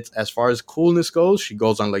actually, it's, as far as coolness goes, she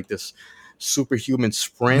goes on like this superhuman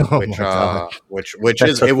sprint, Oh my God. which That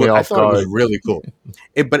is, took me I off thought it was guard. really cool.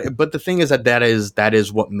 But the thing is that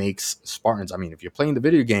is what makes Spartans. I mean, if you're playing the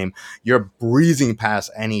video game, you're breezing past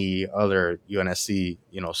any other UNSC,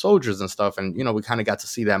 soldiers and stuff. And, we kind of got to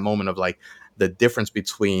see that moment of like the difference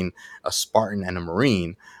between a Spartan and a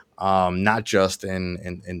Marine. Not just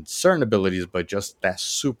in certain abilities, but just that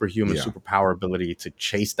superhuman superpower ability to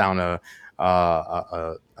chase down a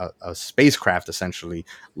spacecraft, essentially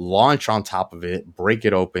launch on top of it, break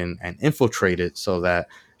it open, and infiltrate it so that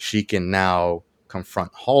she can now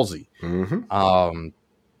confront Halsey.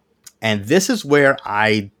 And this is where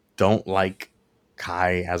I don't like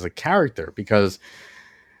Kai as a character, because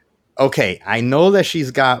okay, I know that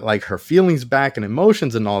she's got like her feelings back and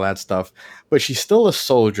emotions and all that stuff, but she's still a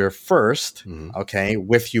soldier first, okay,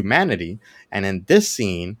 with humanity. And in this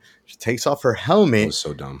scene, she takes off her That helmet was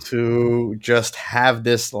so dumb. to just have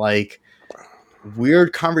this like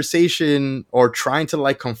weird conversation, or trying to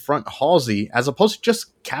like confront Halsey, as opposed to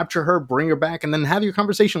just capture her, bring her back, and then have your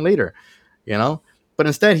conversation later, But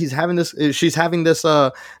instead, she's having this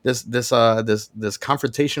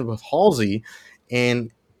confrontation with Halsey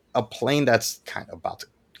in a plane that's kind of about to,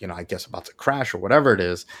 about to crash or whatever it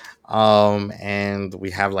is. And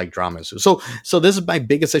we have like drama. So this is my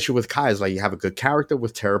biggest issue with Kai, is like, you have a good character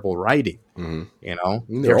with terrible writing. They're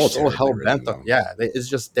They're all so terribly hell written, bent though. on, it's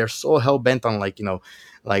just, they're so hell bent on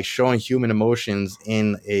like showing human emotions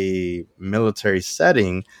in a military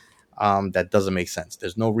setting. That doesn't make sense.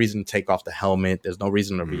 There's no reason to take off the helmet. There's no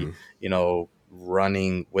reason to be,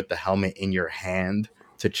 running with the helmet in your hand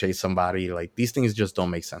to chase somebody. Like, these things just don't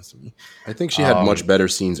make sense to me. I think she had much better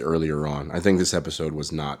scenes earlier on. I think this episode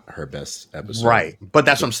was not her best episode. Right. But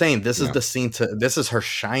that's what I'm saying. This is Yeah. the scene this is her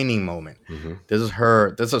shining moment. Mhm. This is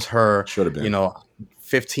her, Should have been. you know,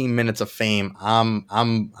 15 minutes of fame.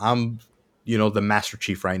 I'm you know, the Master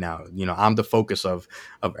Chief right now. You know, I'm the focus of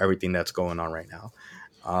everything that's going on right now.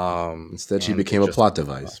 Instead, she and became it a just- plot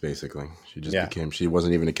device, basically. She just Yeah. became, she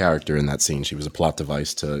wasn't even a character in that scene. She was a plot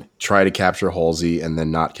device to try to capture Halsey and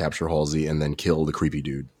then not capture Halsey and then kill the creepy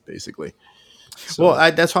dude, basically. So,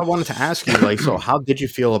 Well, that's why I wanted to ask you, like, so how did you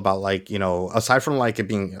feel about, like, you know, aside from like it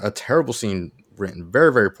being a terrible scene written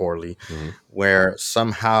very, very poorly, Mhm. where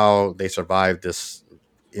somehow they survived this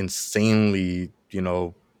insanely, you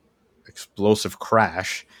know, explosive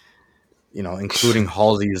crash, you know, including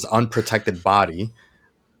Halsey's unprotected body,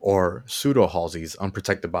 or pseudo Halsey's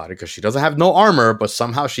unprotected body, because she doesn't have no armor, but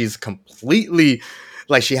somehow she's completely,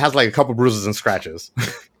 like, she has like a couple bruises and scratches.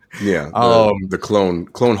 yeah, the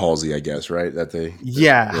clone Halsey, I guess, right? That they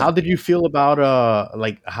Yeah. How did you feel about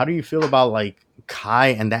how do you feel about like Kai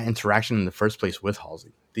and that interaction in the first place with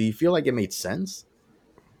Halsey? Do you feel like it made sense?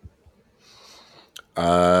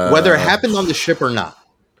 Whether it happened on the ship or not.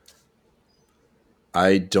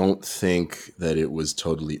 I don't think that it was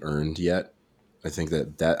totally earned yet. I think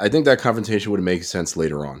that confrontation would make sense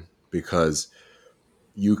later on, because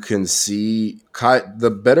you can see Kai, the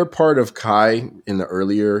better part of Kai in the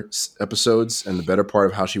earlier episodes, and the better part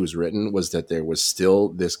of how she was written was that there was still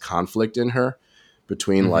this conflict in her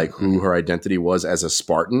between like who her identity was as a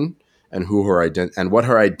Spartan and who her and what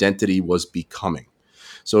her identity was becoming.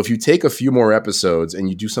 So if you take a few more episodes and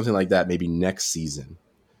you do something like that, maybe next season,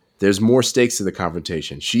 there's more stakes to the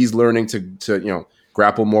confrontation. She's learning to you know,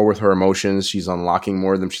 grapple more with her emotions. She's unlocking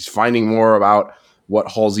more of them. She's finding more about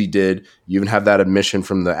what Halsey did. You even have that admission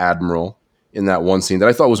from the Admiral in that one scene that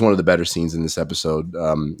I thought was one of the better scenes in this episode.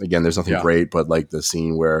 Again, there's nothing great, but like the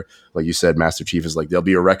scene where, like you said, Master Chief is like, there'll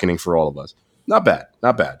be a reckoning for all of us. Not bad.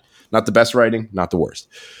 Not bad. Not the best writing, not the worst.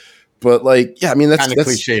 But like, yeah, I mean, that's Kind of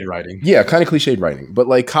cliched writing. Yeah, kind of cliched writing. But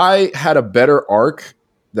like, Kai had a better arc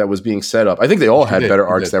that was being set up. I think they all had better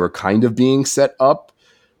arcs that were kind of being set up,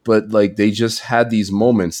 but like they just had these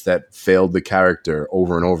moments that failed the character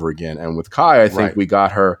over and over again. And with Kai, I think we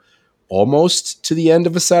got her almost to the end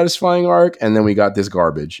of a satisfying arc, and then we got this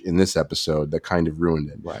garbage in this episode that kind of ruined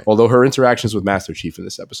it. Right. Although her interactions with Master Chief in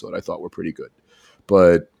this episode I thought were pretty good.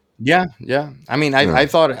 But yeah. I mean, I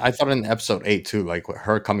thought in episode 8 too, like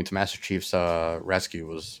her coming to Master Chief's rescue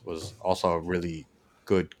was also a really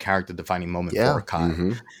good character defining moment for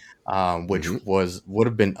Kai, which would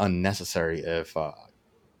have been unnecessary if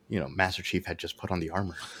you know, Master Chief had just put on the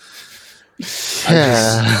armor.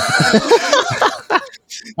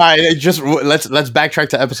 All right, just let's backtrack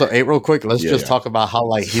to episode 8 real quick. Let's talk about how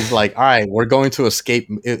like he's like, all right, we're going to escape.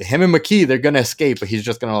 Him and McKee, they're gonna escape, but he's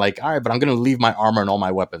just gonna like, all right, but I'm gonna leave my armor and all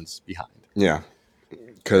my weapons behind. Yeah,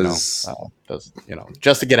 because you know,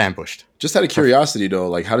 just to get ambushed. Just out of curiosity, though,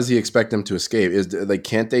 like, how does he expect them to escape? Is like,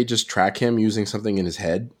 can't they just track him using something in his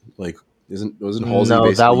head? Like, wasn't Halsey?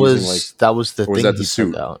 No, that was the or was thing that the he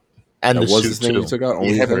suit? took out, and that the was suit the thing too. he took out. The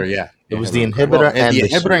inhibitor, yeah. It was the inhibitor and the the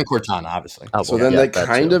inhibitor suit. and Cortana, obviously. Oh, So well, then yeah, that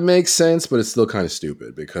kind of makes sense, but it's still kind of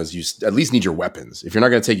stupid because you at least need your weapons. If you're not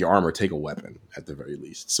going to take your armor, take a weapon at the very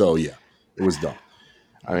least. So yeah, it was dumb.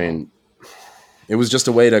 I mean, it was just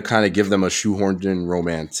a way to kind of give them a shoehorned in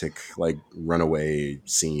romantic, like, runaway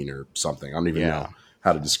scene or something. I don't even know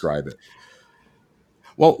how to describe it.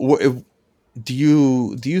 Well, do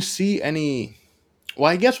you see any? Well,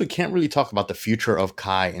 I guess we can't really talk about the future of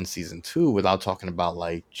Kai in season 2 without talking about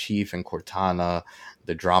like Chief and Cortana,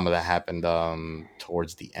 the drama that happened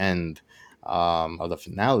towards the end of the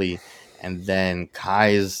finale, and then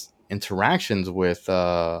Kai's interactions with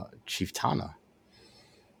Chief Tana.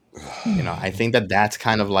 You know, I think that's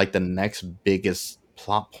kind of like the next biggest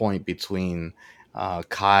plot point between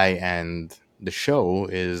Kai and the show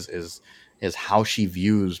is how she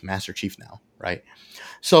views Master Chief now, right?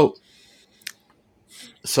 So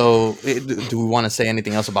do we want to say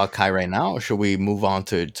anything else about Kai right now, or should we move on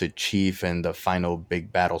to Chief and the final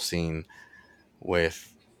big battle scene with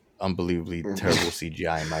unbelievably terrible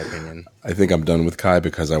CGI, in my opinion? I think I'm done with Kai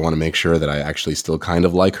because I want to make sure that I actually still kind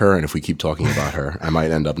of like her, and if we keep talking about her, I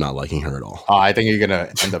might end up not liking her at all. I think you're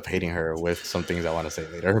gonna end up hating her with some things I want to say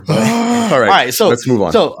later. But all right, so let's move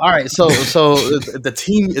on. So the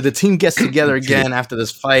team gets together again after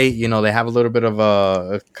this fight. You know, they have a little bit of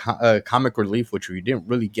a comic relief, which we didn't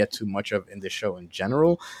really get too much of in this show in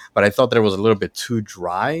general. But I thought that it was a little bit too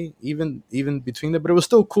dry, even between them. But it was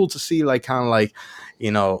still cool to see, like, kind of like,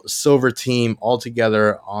 you know, Silver Team all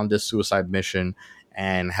together on this suicide mission,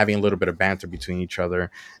 and having a little bit of banter between each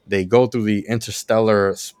other. They go through the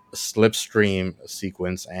interstellar slipstream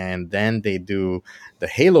sequence, and then they do the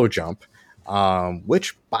Halo jump,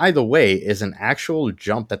 which, by the way, is an actual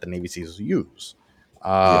jump that the Navy SEALs use.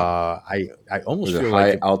 I almost Was it feel high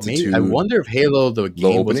like altitude, I wonder if Halo the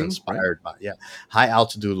game was opening, inspired by high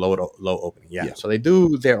altitude low opening. Yeah. So they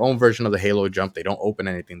do their own version of the Halo jump. They don't open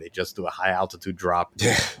anything. They just do a high altitude drop.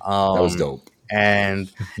 Yeah, that was dope. And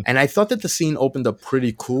I thought that the scene opened up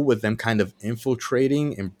pretty cool with them kind of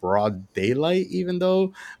infiltrating in broad daylight,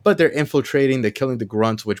 but they're infiltrating, they're killing the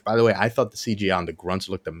grunts, which, by the way, I thought the CGI on the grunts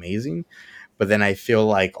looked amazing. But then I feel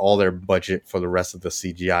like all their budget for the rest of the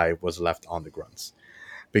CGI was left on the grunts.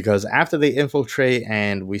 Because after they infiltrate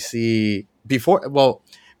and we see between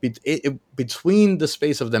the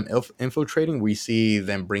space of them infiltrating, we see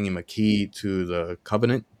them bringing McKee to the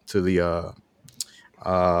Covenant, to the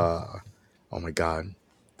oh my God,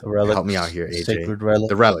 The relics. help me out here, AJ. Sacred relics.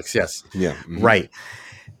 The relics, yes. Yeah. Right.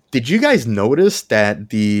 Did you guys notice that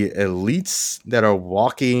the elites that are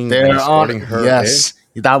walking and They're escorting on. her Yes,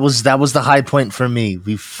 that was the high point for me.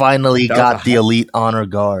 We finally That was got the the elite honor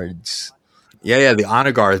guards. the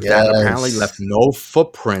honor guards that Yes. apparently left no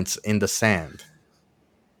footprints in the sand.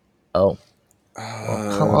 Oh,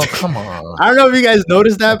 come on. I don't know if you guys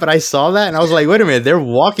noticed that, but I saw that and I was like, wait a minute, they're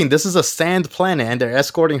walking. This is a sand planet and they're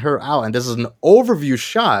escorting her out. And this is an overview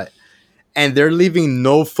shot and they're leaving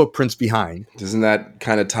no footprints behind. Doesn't that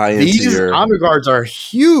kind of tie into These your? honor guards are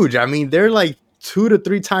huge. I mean, they're like 2 to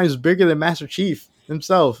 3 times bigger than Master Chief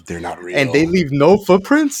himself. They're not real, And they leave no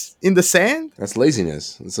footprints in the sand? That's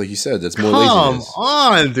laziness. It's like you said. That's more Come laziness.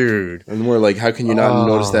 on, dude. And more like, how can you not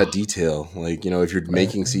notice Oh. that detail? Like, if you're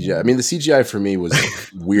making CGI. I mean, the CGI for me was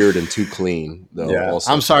weird and too clean, though.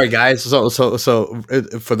 Also. I'm sorry, guys. So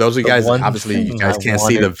for those of you guys, one obviously you thing guys I can't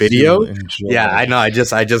see the wanted to video. enjoy. Yeah, I know. I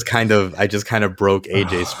just kind of broke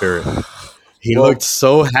AJ's spirit. He Well- looked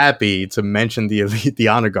so happy to mention the elite, the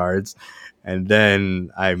honor guards, and then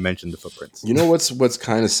I mentioned the footprints. You know what's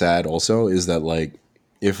kind of sad also is that, like,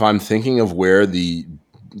 if I'm thinking of where the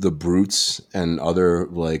brutes and other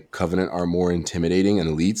like Covenant are more intimidating and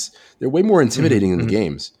elites, they're way more intimidating in the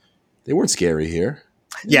games. They weren't scary here.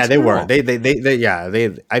 Yeah, they were. Wow.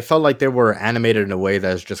 They I felt like they were animated in a way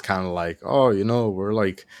that's just kind of like, we're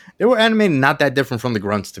like, they were animated not that different from the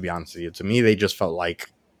grunts, to be honest with you. To me, they just felt like,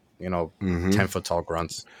 10-foot tall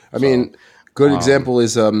grunts. I mean, good example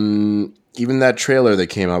is even that trailer that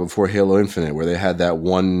came out before Halo Infinite, where they had that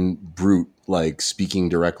one brute like speaking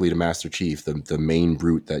directly to Master Chief, the main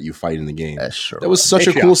brute that you fight in the game. Escharum. That was such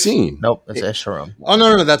a cool scene. Nope, it's Escharum. Oh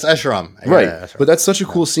no, that's Escharum. Right. Yeah, Escharum. But that's such a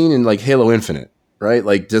cool scene in like Halo Infinite, right?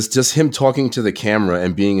 Like just him talking to the camera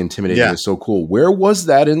and being intimidating is so cool. Where was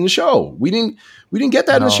that in the show? We didn't get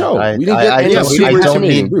that in the show. We didn't get any super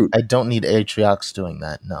intimidating brute. I don't need Atriox doing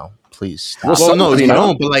that. No, please stop. Well, Well, some- no, you you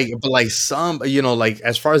know- don't. But like some, like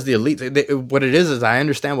as far as the elite, what it is I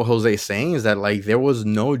understand what Jose's saying is that like there was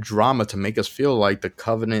no drama to make us feel like the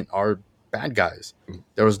Covenant are bad guys.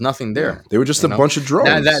 There was nothing there. They were just You a know? bunch of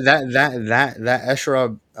drones. That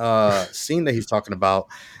Escharum scene that he's talking about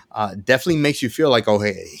definitely makes you feel like, oh,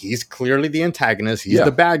 hey, he's clearly the antagonist. He's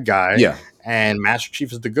the bad guy. Yeah. And Master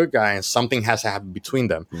Chief is the good guy, and something has to happen between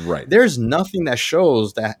them. Right. There's nothing that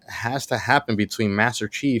shows that has to happen between Master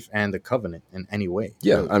Chief and the Covenant in any way.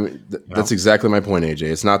 Yeah, really. I mean that's exactly my point,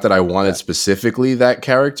 AJ. It's not that I wanted specifically that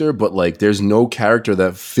character, but like there's no character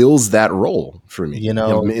that fills that role for me. You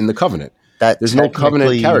know, in the Covenant, That there's no Covenant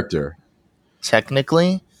technically- character.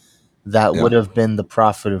 Technically, that would have been the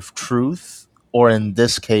Prophet of Truth, or in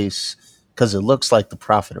this case, because it looks like the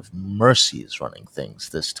Prophet of Mercy is running things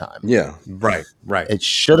this time. Yeah, Right. It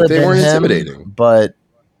should have they been weren't him, intimidating. but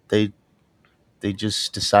they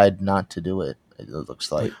just decide not to do it. It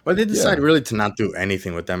looks like. But they decided really to not do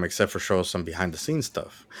anything with them except for show some behind the scenes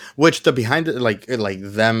stuff. Which the behind it like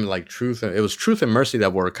Truth, it was Truth and Mercy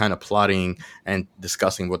that were kind of plotting and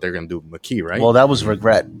discussing what they're gonna do with McKee, right? Well, that was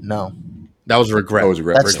regret. No, that was Regret. That was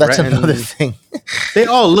Regret. that's and another thing. They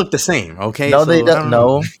all look the same, okay? No, So, they I don't.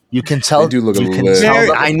 know. No, you can tell. They do look a you little can bit- tell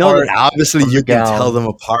them I know apart that obviously from you the can gown. tell them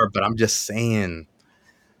apart, but I'm just saying.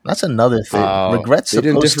 That's another thing. Regret's They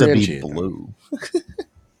didn't supposed to be differentiate them. blue.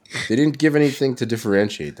 They didn't give anything to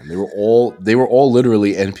differentiate them. They were all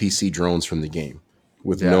literally NPC drones from the game,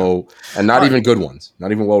 with not even good ones,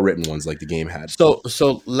 not even well written ones like the game had.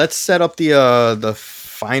 So let's set up the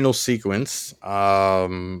final sequence.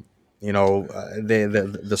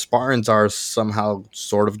 The Spartans are somehow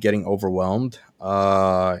sort of getting overwhelmed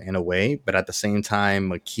in a way, but at the same time,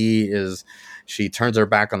 McKee she turns her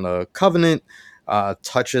back on the Covenant,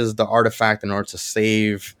 touches the artifact in order to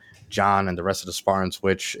save John and the rest of the Spartans,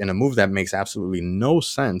 which in a move that makes absolutely no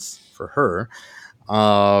sense for her.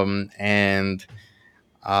 And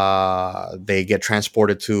they get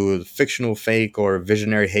transported to the fictional fake or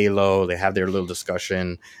visionary Halo. They have their little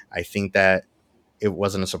discussion. I think that it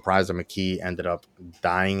wasn't a surprise that McKee ended up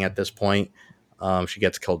dying at this point. She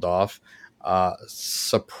gets killed off.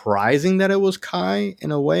 Surprising that it was Kai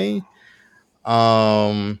in a way.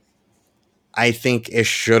 I think it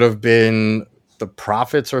should have been the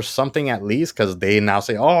Prophets or something at least, because they now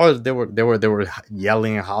say, oh, they were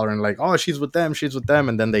yelling and hollering like, oh, she's with them,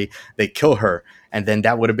 and then they kill her, and then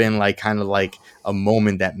that would have been like kind of like a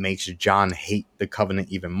moment that makes John hate the Covenant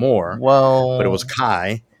even more. Well, but it was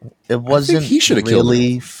Kai. It wasn't he should have killed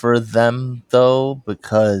really for them though,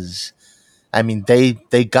 because I mean they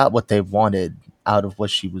got what they wanted out of what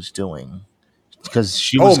she was doing, because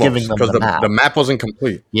she was giving them the map. The map wasn't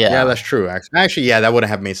complete. Yeah, that's true. Actually, yeah, that wouldn't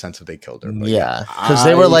have made sense if they killed her. But yeah, because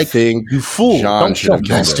they were like, "You fool! Don't kill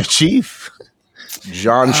Master Chief."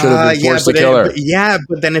 John should have been forced to kill her.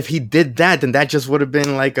 But then if he did that, then that just would have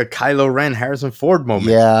been like a Kylo Ren, Harrison Ford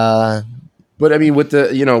moment. Yeah. But I mean, with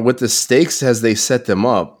the stakes as they set them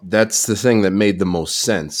up, that's the thing that made the most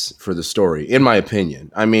sense for the story, in my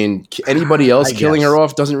opinion. I mean, anybody else killing her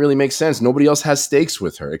off doesn't really make sense. Nobody else has stakes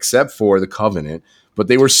with her except for the Covenant, but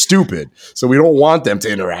they were stupid, so we don't want them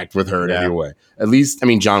to interact with her in any way. At least, I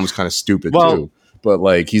mean, John was kind of stupid too. But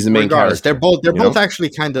like, he's the main character. They're both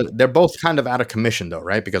actually kind of out of commission though,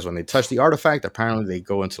 right? Because when they touch the artifact, apparently they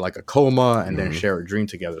go into like a coma and then share a dream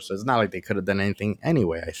together. So it's not like they could have done anything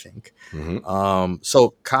anyway, I think.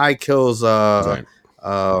 So Kai kills McKee.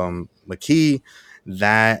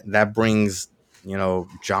 That brings,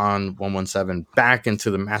 John 117 back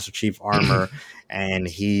into the Master Chief armor. And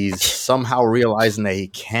he's somehow realizing that he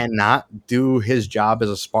cannot do his job as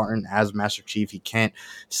a Spartan, as Master Chief. He can't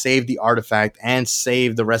save the artifact and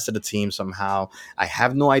save the rest of the team somehow. I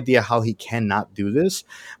have no idea how he cannot do this,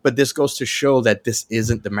 but this goes to show that this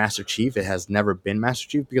isn't the Master Chief. It has never been Master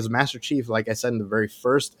Chief, because Master Chief, like I said in the very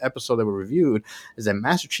first episode that we reviewed, is that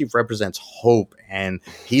Master Chief represents hope, and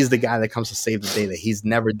he's the guy that comes to save the day, that he's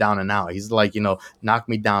never down and out. He's like, knock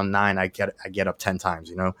me down 9, I get up 10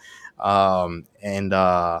 times, and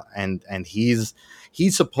he's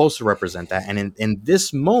supposed to represent that. And in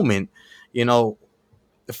this moment,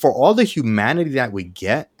 for all the humanity that we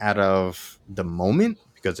get out of the moment,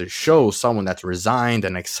 because it shows someone that's resigned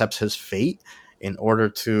and accepts his fate in order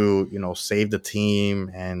to, save the team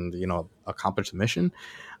and, accomplish the mission.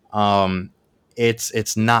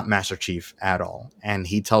 It's not Master Chief at all. And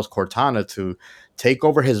he tells Cortana to take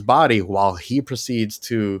over his body while he proceeds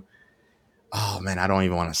to, oh man, I don't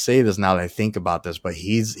even want to say this now that I think about this, but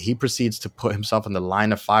he proceeds to put himself in the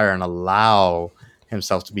line of fire and allow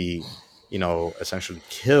himself to be, essentially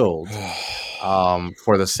killed,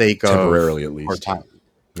 for the sake of temporarily, at least.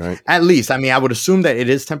 Right. At least, I mean, I would assume that it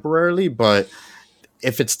is temporarily, but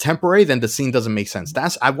if it's temporary, then the scene doesn't make sense.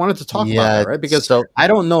 I wanted to talk about that, right? Because I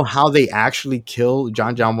don't know how they actually kill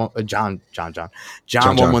John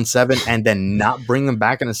 117 and then not bring him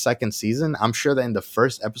back in the second season. I'm sure that in the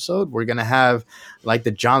first episode, we're going to have like the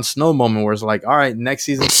Jon Snow moment where it's like, all right, next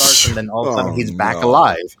season starts, and then all of a sudden he's back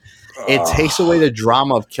alive. It takes away the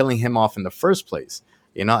drama of killing him off in the first place,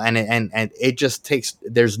 and it just takes,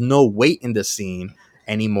 there's no weight in the scene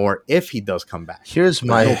anymore if he does come back. There's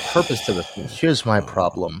no purpose to the scene. Here's my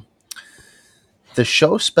problem. The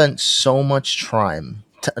show spent so much time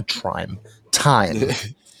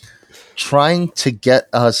trying to get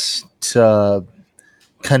us to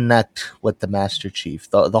connect with the Master Chief.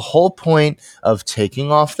 The whole point of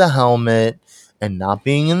taking off the helmet and not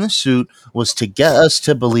being in the suit was to get us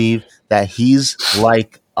to believe that he's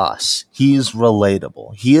like us. He's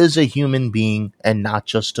relatable. He is a human being and not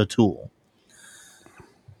just a tool.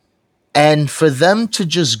 And for them to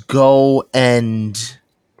just go and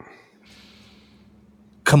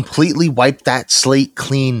completely wipe that slate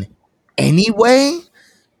clean anyway,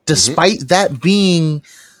 despite that being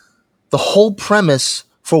the whole premise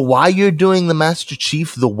for why you're doing the Master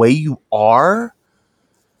Chief the way you are.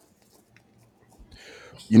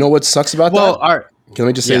 You know what sucks about that? Right. Can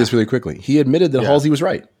I just say this really quickly? He admitted that Halsey was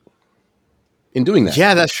right in doing that.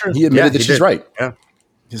 Yeah, that's true. He admitted that she's right. Yeah.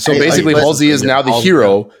 So basically, Halsey is now the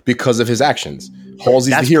hero because of his actions.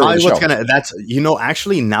 Halsey's the hero of the show.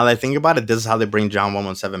 Actually, now that I think about it, this is how they bring John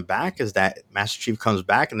 117 back, is that Master Chief comes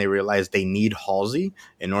back and they realize they need Halsey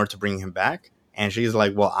in order to bring him back. And she's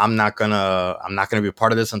like, well, I'm not gonna be a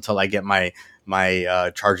part of this until I get my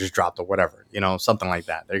charges dropped or whatever, something like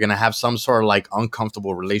that. They're gonna have some sort of like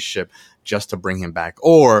uncomfortable relationship just to bring him back.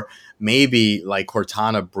 Or maybe like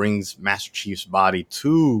Cortana brings Master Chief's body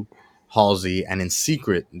to Halsey, and in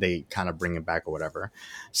secret they kind of bring him back or whatever,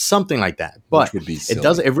 something like that. But Which would be it silly.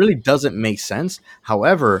 doesn't. It really doesn't make sense.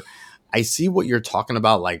 However, I see what you're talking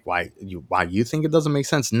about, like why you think it doesn't make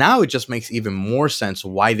sense. Now it just makes even more sense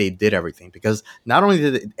why they did everything, because not only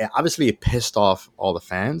did it obviously it pissed off all the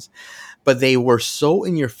fans, but they were so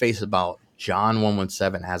in your face about John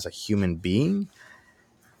 117 as a human being.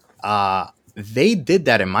 They did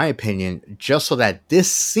that, in my opinion, just so that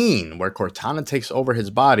this scene where Cortana takes over his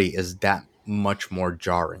body is that much more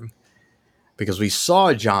jarring, because we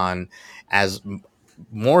saw John as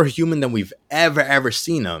more human than we've ever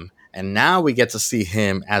seen him, and now we get to see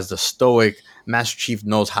him as the stoic Master Chief,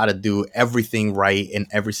 knows how to do everything right in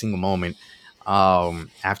every single moment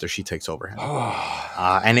after she takes over him.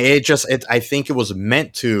 And I think it was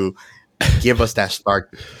meant to give us that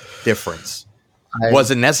stark difference.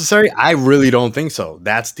 Was it necessary? I really don't think so.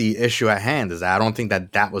 That's the issue at hand, is that I don't think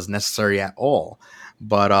that was necessary at all.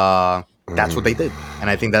 But that's what they did, and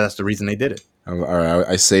I think that's the reason they did it. All right,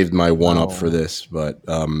 I saved my one up for this, but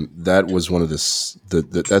that was one of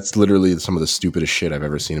that's literally some of the stupidest shit I've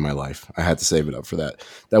ever seen in my life. I had to save it up for that.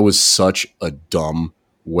 That was such a dumb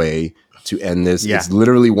way to end this. Yeah. It's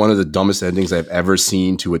literally one of the dumbest endings I've ever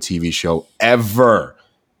seen to a TV show ever.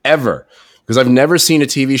 Because I've never seen a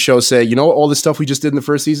TV show say, you know what, all this stuff we just did in the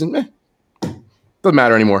first season, doesn't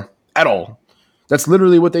matter anymore at all. That's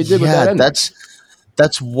literally what they did with that ending.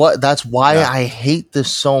 That's why I hate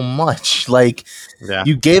this so much. Like,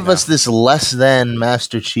 you gave us this less than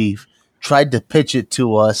Master Chief, tried to pitch it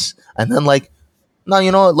to us, and then like, no,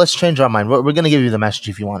 you know what? Let's change our mind. We're going to give you the Master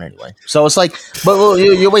Chief you want anyway. So it's like, but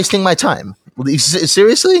you're wasting my time.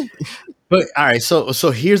 Seriously? But all right, so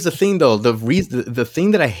here's the thing though. The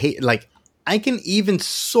thing that I hate, like, I can even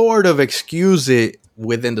sort of excuse it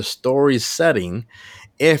within the story's setting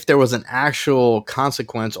if there was an actual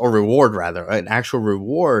consequence or reward, rather, an actual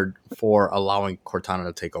reward for allowing Cortana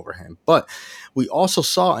to take over him. But we also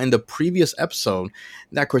saw in the previous episode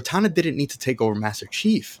that Cortana didn't need to take over Master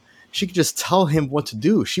Chief. She could just tell him what to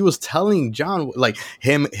do. She was telling John, like,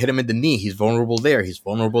 hit him in the knee. He's vulnerable there. He's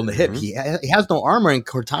vulnerable in the hip. He has no armor, and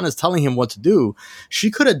Cortana's telling him what to do. She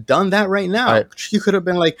could have done that right now. Right. She could have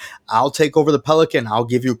been like, I'll take over the Pelican. I'll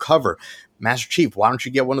give you cover. Master Chief, why don't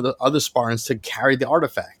you get one of the other Spartans to carry the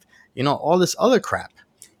artifact? You know, all this other crap.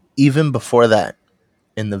 Even before that,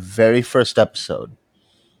 in the very first episode,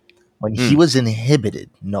 when he was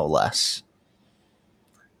inhibited, no less,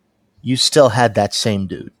 you still had that same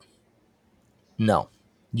dude. No,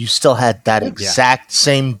 you still had that exact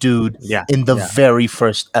same dude in the very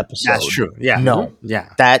first episode. That's true. Yeah. No. Yeah.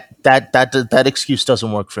 That excuse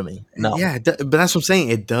doesn't work for me. No. Yeah, but that's what I'm saying.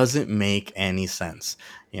 It doesn't make any sense.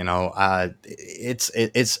 You know,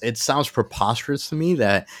 it sounds preposterous to me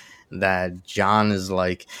that John is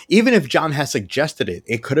like, even if John has suggested it,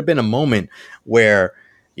 it could have been a moment where,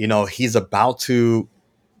 you know, he's about to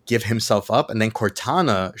give himself up, and then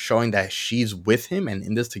Cortana, showing that she's with him and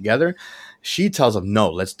in this together, she tells him, no,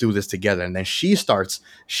 let's do this together. And then she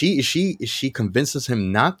convinces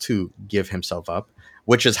him not to give himself up,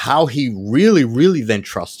 which is how he really then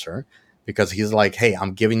trusts her, because he's like, hey,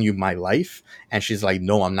 I'm giving you my life. And she's like,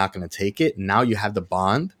 no, I'm not going to take it. Now you have the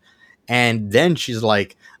bond. And then she's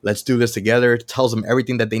like, let's do this together. Tells them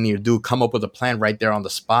everything that they need to do, come up with a plan right there on the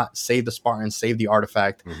spot, save the Spartans, save the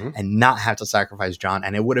artifact, and not have to sacrifice John.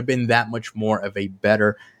 And it would have been that much more of a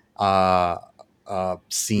better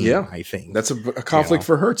scene, I think. That's a conflict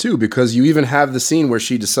for her too, because you even have the scene where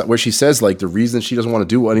she says, like, the reason she doesn't want to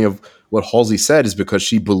do any of what Halsey said is because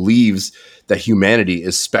she believes that humanity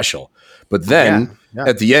is special. But then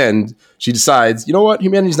at the end, she decides, you know what?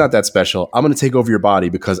 Humanity's not that special. I'm going to take over your body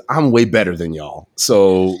because I'm way better than y'all.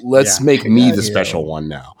 So let's make me the special one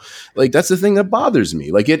now. Like, that's the thing that bothers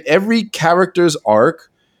me. Like, every character's arc,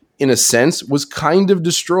 in a sense, was kind of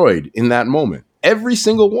destroyed in that moment. Every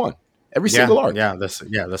single one. Every single arc.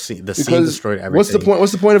 The scene destroyed everything.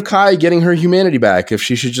 What's the point of Kai getting her humanity back if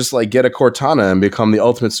she should just, like, get a Cortana and become the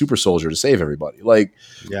ultimate super soldier to save everybody? Like,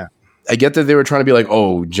 I get that they were trying to be like,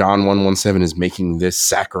 oh, John 117 is making this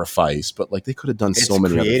sacrifice, but like they could have done so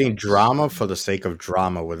many other things. Creating drama for the sake of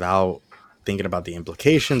drama without thinking about the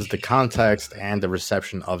implications, the context, and the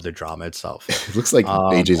reception of the drama itself. It looks like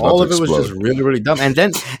AJ's about all to of it explode. was just really dumb. And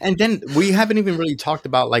then we haven't even really talked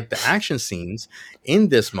about like the action scenes in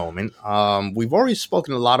this moment. We've already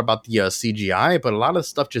spoken a lot about the CGI, but a lot of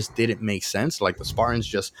stuff just didn't make sense. Like the Spartans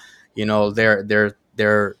just, you know,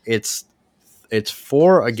 it's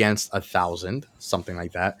 4 against 1,000, something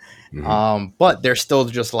like that. But they're still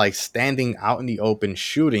just like standing out in the open,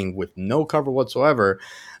 shooting with no cover whatsoever.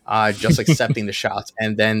 just accepting the shots,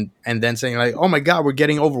 and then saying like, "Oh my God, we're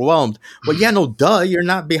getting overwhelmed." But yeah, no, duh, you're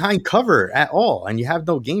not behind cover at all, and you have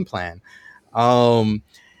no game plan. And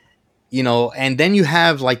then you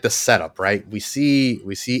have like the setup, right? We see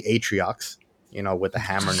Atriox, with the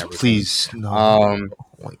hammer and everything. Please, no. Oh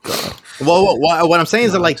my God. Well, what I'm saying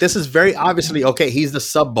is that like this is very obviously okay. He's the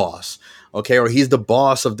sub boss, okay, or he's the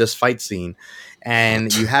boss of this fight scene,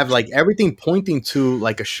 and you have like everything pointing to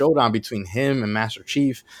like a showdown between him and Master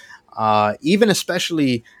Chief. Even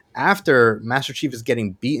especially after Master Chief is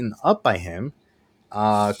getting beaten up by him,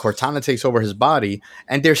 Cortana takes over his body,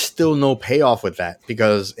 and there's still no payoff with that,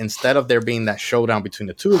 because instead of there being that showdown between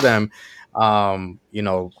the two of them,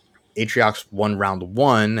 Atriox won round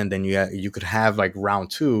 1, and then you could have like round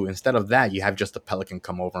 2. Instead of that, you have just the Pelican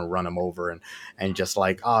come over and run him over, and just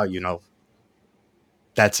like,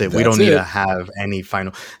 that's it. We don't need to have any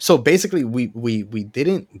final. So basically, we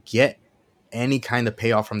didn't get any kind of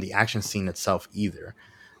payoff from the action scene itself either.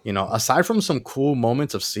 Aside from some cool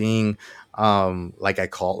moments of seeing, like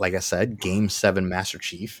I said, Game 7 Master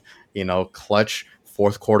Chief, clutch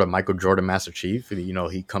fourth quarter Michael Jordan Master Chief.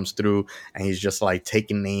 He comes through and he's just like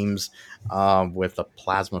taking names with a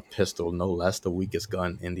plasma pistol, no less, the weakest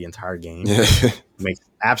gun in the entire game. Makes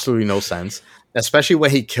absolutely no sense, especially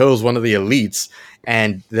when he kills one of the elites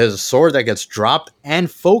and there's a sword that gets dropped and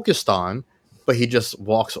focused on, but he just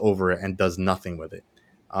walks over it and does nothing with it.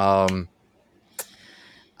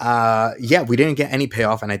 We didn't get any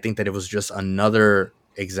payoff, and I think that it was just another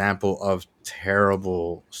example of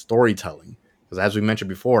terrible storytelling. Because as we mentioned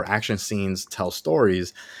before, action scenes tell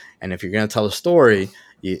stories, and if you're going to tell a story,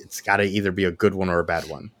 it's got to either be a good one or a bad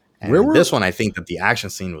one. And this one, I think that the action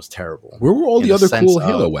scene was terrible. Where were all the other cool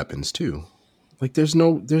Halo weapons too? Like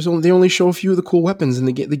they only show a few of the cool weapons, and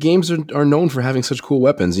the games are known for having such cool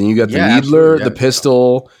weapons. And you got the Needler, the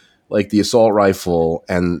pistol, like the assault rifle,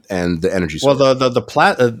 and the energy sword. Well,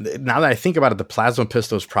 now that I think about it, the plasma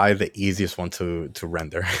pistol is probably the easiest one to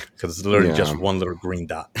render, because it's literally just one little green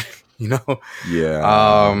dot. You could have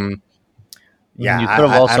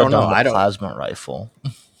also done the plasma rifle.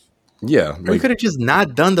 Yeah, we could have just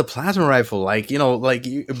not done the plasma rifle. Like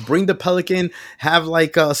you bring the Pelican, have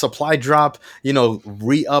like a supply drop,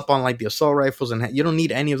 re-up on like the assault rifles, and you don't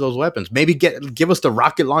need any of those weapons. Maybe give us the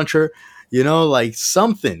rocket launcher, like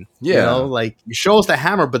something. Like you show us the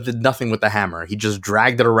hammer, but did nothing with the hammer. He just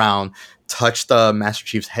dragged it around, touched the Master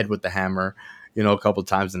Chief's head with the hammer, a couple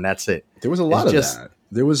times, and that's it. There was a lot of that.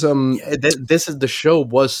 There was the show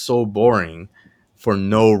was so boring for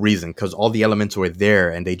no reason, because all the elements were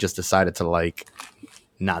there and they just decided to like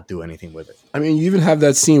not do anything with it. I mean, you even have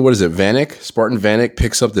that scene. What is it? Spartan Vanek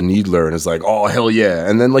picks up the Needler and is like, "Oh hell yeah!"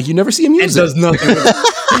 And then like you never see him use it. Does nothing. With it.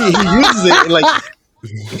 He uses it like.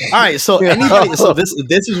 All right, so anybody, so this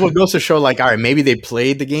is what goes to show, like, all right, maybe they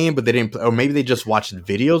played the game, but they didn't, or maybe they just watched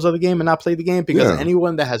videos of the game and not played the game, because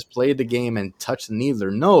anyone that has played the game and touched the Needler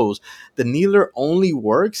knows the Needler only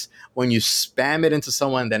works when you spam it into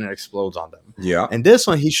someone, then it explodes on them. Yeah. And this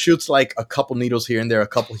one, he shoots like a couple needles here and there, a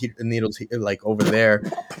couple needles like over there,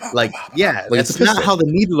 like that's not how the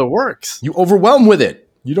Needler works. You overwhelm with it.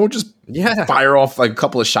 You don't just fire off like a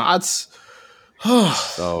couple of shots.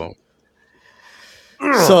 So,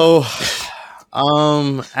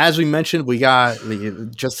 as we mentioned, we got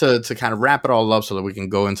just to kind of wrap it all up so that we can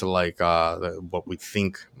go into like what we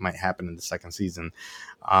think might happen in the second season.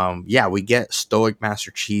 We get Stoic Master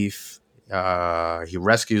Chief. He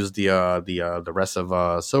rescues the rest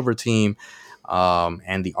of Silver Team,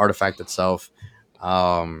 and the artifact itself.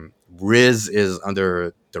 Riz is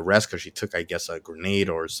under duress because she took, I guess, a grenade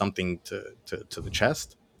or something to the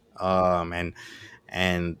chest, and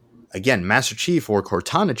again, Master Chief, or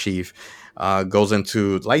Cortana Chief, goes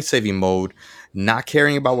into light-saving mode, not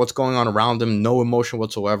caring about what's going on around him, no emotion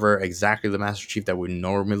whatsoever, exactly the Master Chief that we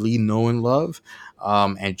normally know and love,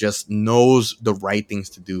 and just knows the right things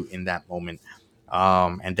to do in that moment.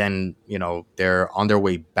 And then, they're on their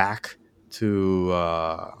way back to,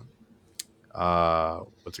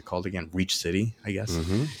 what's it called again? Reach City, I guess.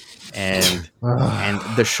 Mm-hmm. And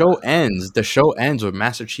the show ends with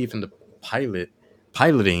Master Chief and the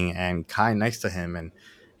piloting, and Kai next to him, and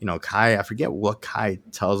Kai, I forget what Kai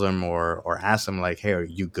tells him or asks him, like, hey, are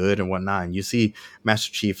you good and whatnot, and you see Master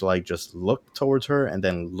Chief like just look towards her and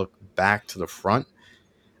then look back to the front,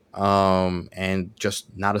 and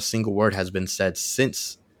just not a single word has been said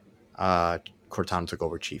since Cortana took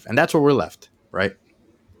over Chief, and that's where we're left, right?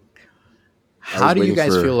 How do you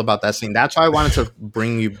guys feel about that scene? That's why I wanted to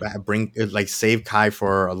save Kai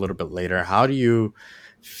for a little bit later. How do you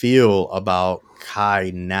feel about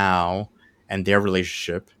Kai now and their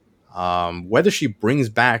relationship, Whether she brings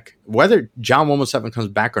back, whether John 117 comes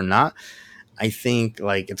back or not, I think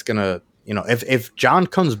like it's gonna, if John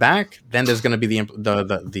comes back, then there's gonna be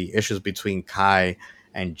the issues between Kai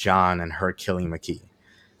and John and her killing McKee.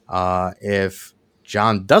 If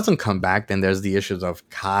John doesn't come back, then there's the issues of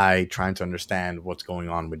Kai trying to understand what's going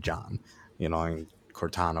on with John, and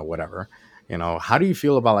Cortana, whatever. How do you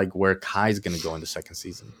feel about like where Kai's gonna go in the second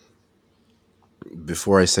season?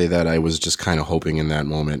 Before I say that, I was just kind of hoping in that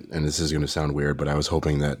moment, and this is going to sound weird, but I was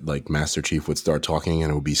hoping that like Master Chief would start talking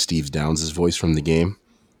and it would be Steve Downs' voice from the game.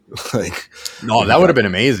 Like, No, that would have been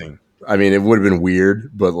amazing. I mean, it would have been weird,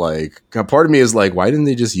 but like, a part of me is like, why didn't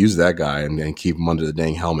they just use that guy and keep him under the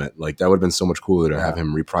dang helmet? Like, that would have been so much cooler to have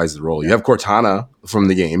him reprise the role. You have Cortana from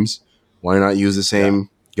the games. Why not use the same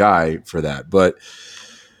guy for that? But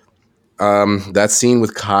that scene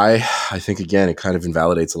with Kai, I think again, it kind of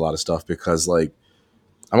invalidates a lot of stuff because like,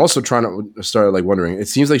 I'm also trying to start like wondering, it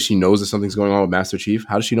seems like she knows that something's going on with Master Chief.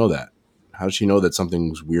 How does she know that? How does she know that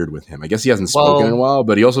something's weird with him? I guess he hasn't spoken in a while,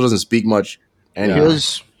 but he also doesn't speak much. Anyway.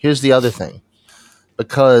 Here's the other thing.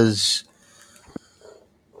 Because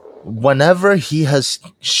whenever she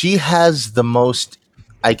has the most,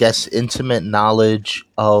 I guess, intimate knowledge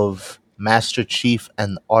of Master Chief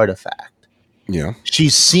and the artifact. Yeah.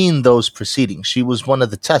 She's seen those proceedings. She was one of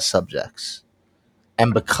the test subjects.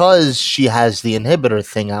 And because she has the inhibitor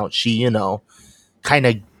thing out, she, kind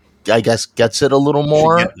of, I guess, gets it a little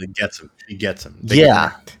more. She gets him.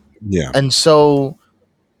 Yeah. Yeah. And so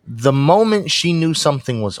the moment she knew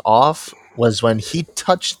something was off was when he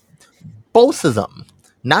touched both of them,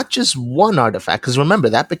 not just one artifact. Because remember,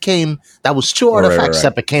 that was two artifacts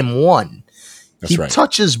that became one. That's he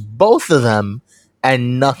touches both of them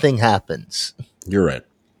and nothing happens. You're right.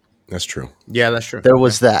 That's true. Yeah, that's true. There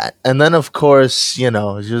was that. And then, of course, she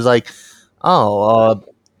was like,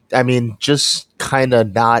 just kind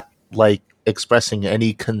of not like expressing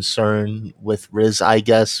any concern with Riz, I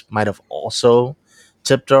guess, might have also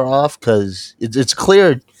tipped her off because it's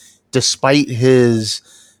clear, despite his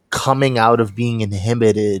coming out of being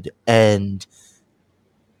inhibited and,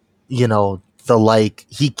 he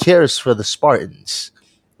cares for the Spartans.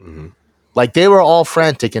 Mm-hmm. Like, they were all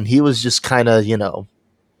frantic and he was just kind of,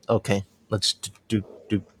 okay, let's do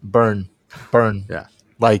burn. Yeah.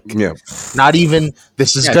 Like, not even,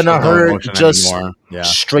 this is going to hurt, just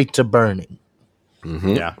straight to burning.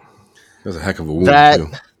 Mm-hmm. Yeah. That's a heck of a wound, too. I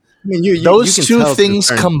mean, those you can two tell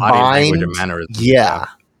things combined,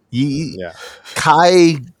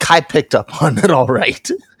 Kai picked up on it all right.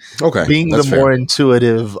 Okay. Being the more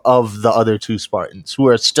intuitive of the other two Spartans, who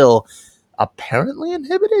are still apparently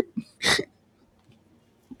inhibited.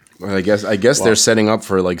 Well, I guess they're setting up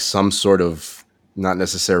for like some sort of, not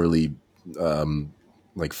necessarily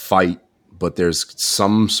like fight, but there's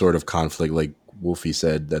some sort of conflict. Like Wolfie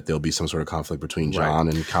said that there'll be some sort of conflict between John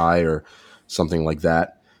and Kai or something like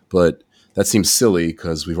that. But that seems silly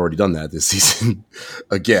because we've already done that this season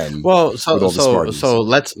again. Well, so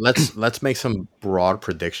let's make some broad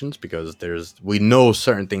predictions because we know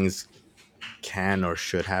certain things can or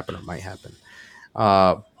should happen or might happen.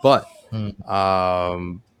 But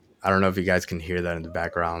I don't know if you guys can hear that in the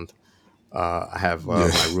background. I have my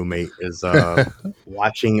roommate is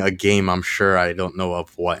watching a game. I'm sure I don't know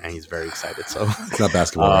of what, and he's very excited. So it's not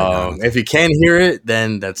basketball. Right now. If you can hear it,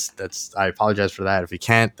 then that's. I apologize for that. If you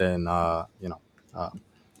can't, then I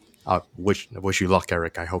wish you luck,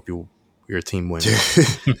 Eric. I hope your team wins.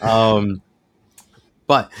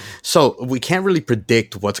 But so we can't really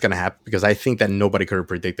predict what's going to happen because I think that nobody could have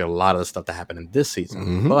predicted a lot of the stuff that happened in this season.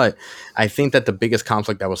 Mm-hmm. But I think that the biggest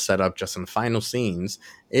conflict that was set up just in the final scenes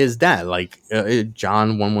is that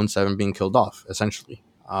John 117 being killed off, essentially.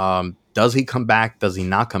 Does he come back? Does he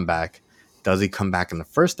not come back? Does he come back in the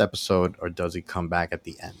first episode or does he come back at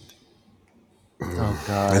the end? Oh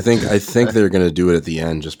God! I think they're going to do it at the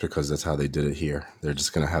end just because that's how they did it here. They're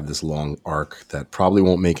just going to have this long arc that probably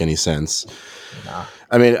won't make any sense. Nah.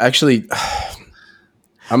 I mean, actually,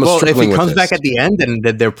 if he comes back at the end, then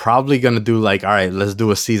they're probably going to do like, all right, let's do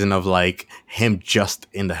a season of like him just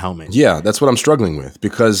in the helmet. Yeah, that's what I'm struggling with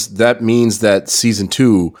because that means that season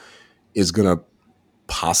 2 is going to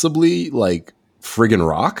possibly like friggin'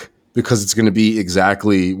 rock. Because it's going to be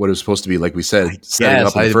exactly what it was supposed to be, like we said, setting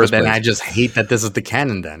up in the first place. Then I just hate that this is the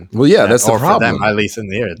canon. Then, well, yeah, that's the problem. For them, at least in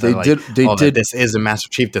the air, they did. This is a Master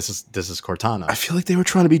Chief. This is Cortana. I feel like they were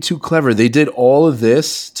trying to be too clever. They did all of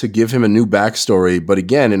this to give him a new backstory, but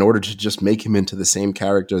again, in order to just make him into the same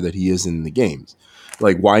character that he is in the games.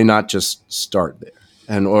 Like, why not just start there?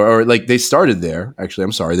 And or like they started there. Actually,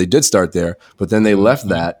 I'm sorry, they did start there, but then they left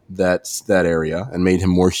that area and made him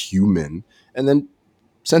more human, and then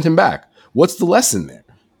sent him back. What's the lesson there?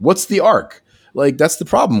 What's the arc? Like, that's the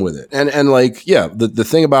problem with it. And like, yeah, the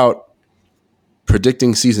thing about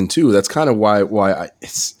predicting season 2, that's kind of why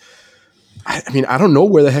I mean, I don't know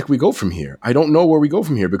where the heck we go from here. I don't know where we go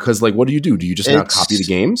from here because, like, what do? Do you just now copy the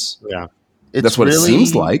games? Yeah. That's what really, it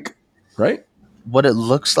seems like, right? What it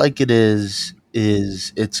looks like it is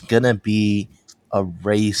it's going to be a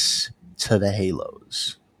race to the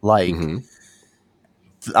Halos. Like,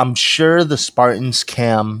 I'm sure the Spartans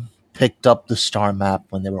cam picked up the star map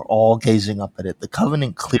when they were all gazing up at it. The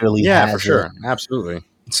Covenant clearly has for sure. it. Absolutely.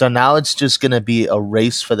 So now it's just going to be a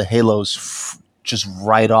race for the Halos just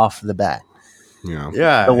right off the bat.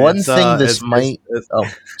 Yeah. The one thing this might... oh,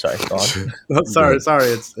 sorry. Go on. sorry.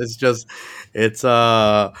 It's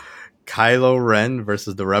Kylo Ren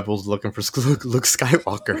versus the Rebels looking for Luke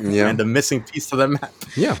Skywalker and the missing piece to the map.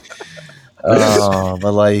 Yeah.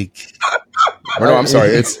 But like... Or no, I'm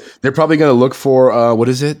sorry. They're probably going to look for what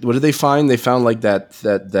is it? What did they find? They found like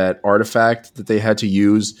that artifact that they had to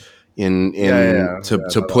use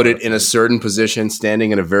to put it in a certain position,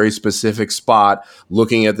 standing in a very specific spot,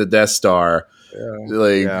 looking at the Death Star.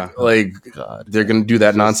 Like God, they're going to do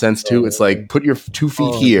that nonsense too. It's like put your 2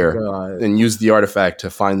 feet here and use the artifact to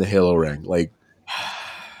find the Halo ring. Like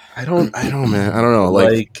I don't, man. I don't know.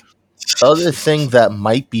 Like the other thing that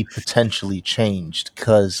might be potentially changed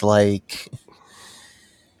because like.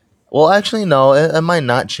 Well, actually, no, it might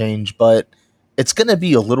not change, but it's going to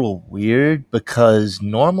be a little weird because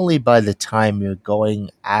normally by the time you're going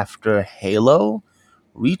after Halo,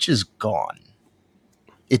 Reach is gone.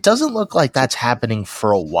 It doesn't look like that's happening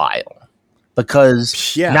for a while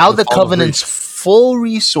because now the Covenant's full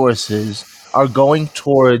resources are going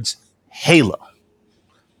towards Halo.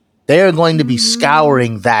 They are going to be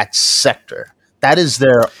scouring that sector. That is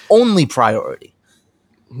their only priority.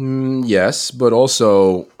 Yes, but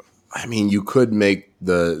also... I mean, you could make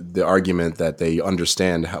the argument that they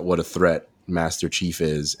understand what a threat Master Chief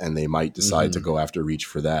is, and they might decide to go after Reach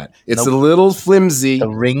for that. It's a little flimsy. The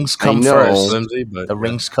rings come first. Flimsy, but the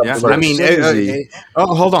rings come first. I mean,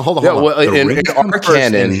 hold on. Yeah, well, in our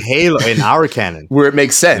canon, in Halo, in our canon, where it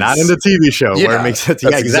makes sense, not in the TV show where it makes sense.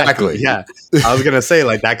 Yeah, exactly. Yeah, I was gonna say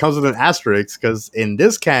like that comes with an asterisk because in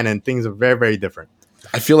this canon, things are very, very different.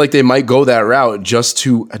 I feel like they might go that route just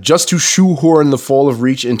to shoehorn the fall of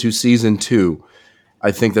Reach into season 2.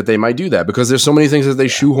 I think that they might do that because there's so many things that they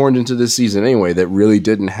shoehorned into this season anyway that really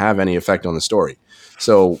didn't have any effect on the story.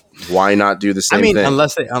 So why not do the same thing?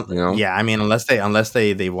 Unless they, unless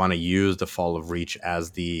they want to use the fall of Reach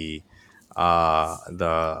as the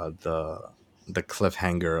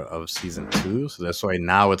cliffhanger of season 2. So that's why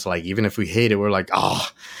now it's like even if we hate it, we're like,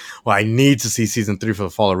 well, I need to see season 3 for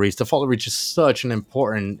the Fall of Reach. The Fall of Reach is such an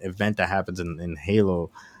important event that happens in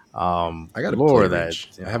Halo. I got to play Reach.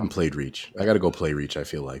 I haven't played Reach. I got to go play Reach. I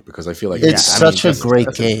feel like because I feel like it's such a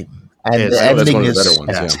great game, and the ending is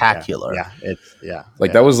spectacular.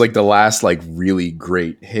 That was like the last like really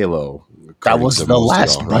great Halo. That was the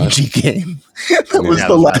last Bungie game. That was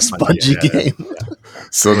the last Bungie game.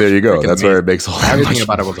 So there you go. That's where it makes everything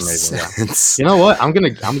about it was amazing. Yeah. You know what? I'm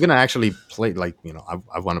gonna actually play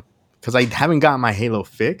I want to because I haven't gotten my Halo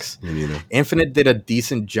fix. Infinite did a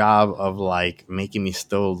decent job of like making me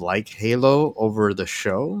still like Halo over the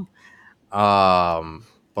show.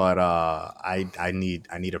 But I need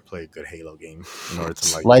to play a good Halo game in order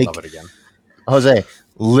to like love it again. Jose,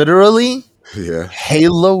 literally. Yeah.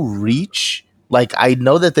 Halo Reach, like I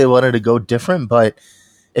know that they wanted to go different, but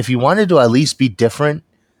if you wanted to at least be different,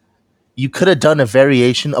 you could have done a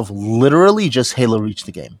variation of literally just Halo Reach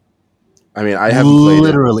the game. I mean, I haven't played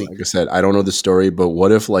it. Like I said, I don't know the story, but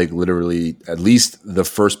what if like literally at least the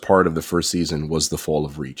first part of the first season was the fall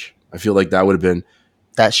of Reach? I feel like that would have been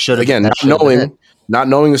not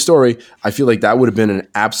knowing the story, I feel like that would have been an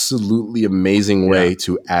absolutely amazing way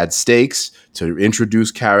to add stakes, to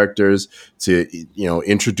introduce characters, to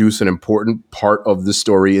introduce an important part of the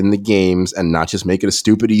story in the games, and not just make it a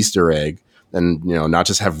stupid Easter egg, and not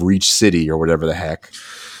just have Reach City or whatever the heck.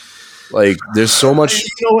 Like, there's so much.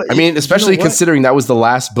 I mean, especially considering that was the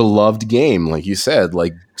last beloved game, like you said.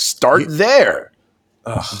 Like, start there.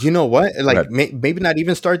 You know what? Like maybe not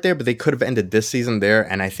even start there, but they could have ended this season there,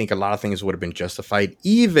 and I think a lot of things would have been justified.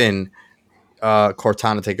 Even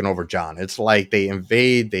Cortana taking over John. It's like they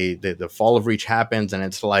invade, the fall of Reach happens, and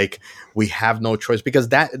it's like we have no choice because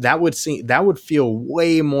that would feel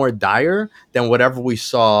way more dire than whatever we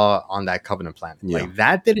saw on that Covenant planet. Yeah. Like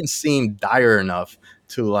that didn't seem dire enough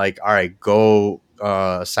to like, all right, go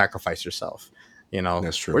sacrifice yourself.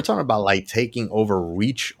 That's true. We're talking about like taking over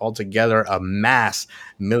Reach altogether, a mass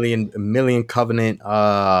million Covenant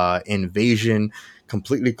invasion,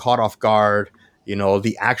 completely caught off guard. you know,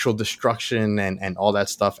 the actual destruction and all that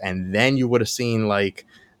stuff. And then you would have seen like,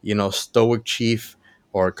 you know, Stoic Chief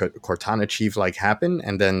or Cortana Chief like happen.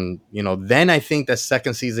 And then, you know, then I think that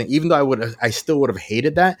second season, even though I still would have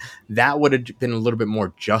hated that would have been a little bit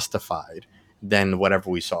more justified than whatever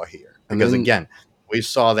we saw here. Because again, we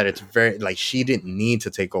saw that it's very like she didn't need to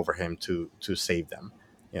take over him to save them,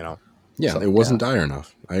 you know. Yeah, So, it wasn't dire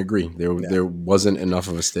enough. I agree. There wasn't enough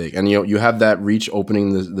of a stake. And you have that Reach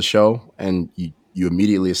opening the show, and you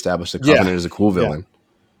immediately establish the Covenant as a cool villain.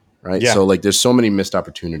 Right. Yeah. So like there's so many missed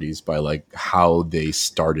opportunities by like how they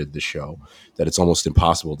started the show that it's almost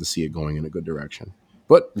impossible to see it going in a good direction.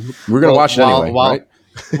 But we're gonna watch it anyway, right?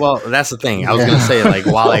 Well, that's the thing. I was gonna say, like,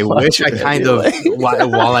 while I wish I kind of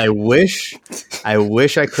while I wish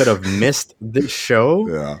I could have missed this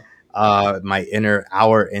show, our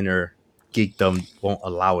inner geekdom won't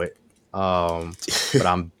allow it. But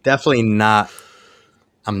I'm definitely not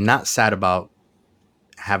sad about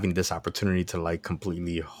having this opportunity to like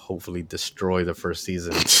completely hopefully destroy the first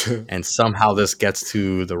season and somehow this gets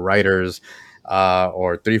to the writers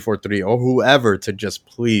or 343 or whoever to just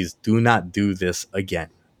please do not do this again.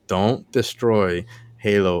 Don't destroy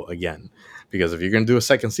Halo again, because if you're gonna do a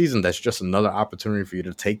second season, that's just another opportunity for you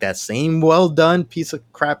to take that same well done piece of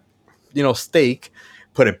crap, you know, steak,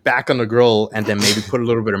 put it back on the grill, and then maybe put a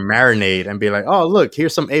little bit of marinade and be like, oh, look,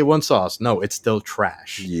 here's some A1 sauce. No, it's still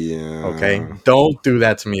trash. Yeah. Okay? Don't do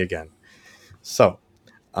that to me again. So,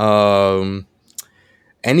 any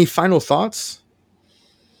final thoughts?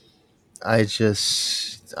 I'm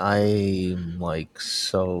like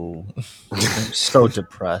so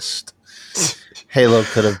depressed. Halo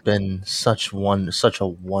could have been such a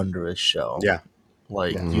wonderous show. Yeah.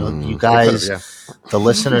 Like you guys, the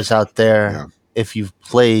listeners out there, if you've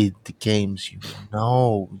played the games, you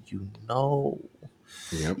know.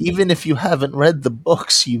 Yep. Even if you haven't read the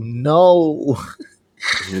books, you know.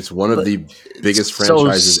 It's one of the biggest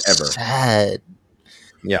franchises ever. Sad.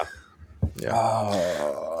 Yeah.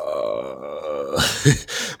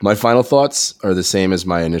 My final thoughts are the same as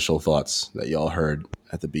my initial thoughts that y'all heard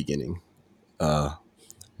at the beginning.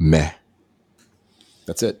 Meh.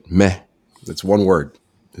 That's it. Meh. It's one word.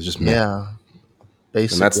 It's just meh. Yeah.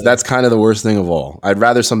 Basically. And that's kind of the worst thing of all. I'd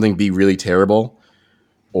rather something be really terrible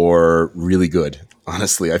or really good.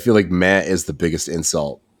 Honestly, I feel like meh is the biggest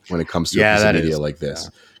insult when it comes to a piece of media like this,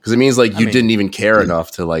 because it means like you didn't even care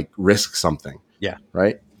enough to like risk something. Yeah.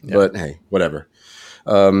 Right. Yeah. But hey, whatever.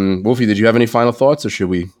 Wolfie, did you have any final thoughts, or should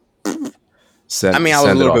we send? I mean, I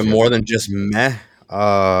was a little bit more than just meh.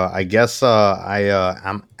 I guess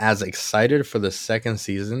I'm as excited for the second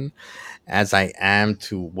season as I am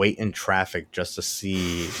to wait in traffic just to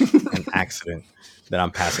see an accident that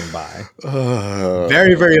I'm passing by.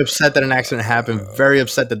 Very, very upset that an accident happened. Very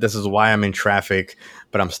upset that this is why I'm in traffic,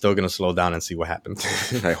 but I'm still going to slow down and see what happens.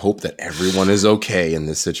 I hope that everyone is okay in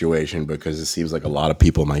this situation, because it seems like a lot of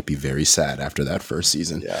people might be very sad after that first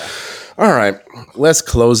season. Yeah. All right, let's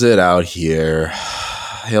close it out here.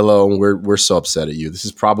 Hello, we're so upset at you. This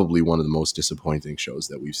is probably one of the most disappointing shows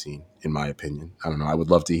that we've seen, in my opinion. I don't know. I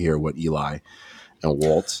would love to hear what Eli and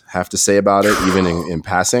Walt have to say about it, even in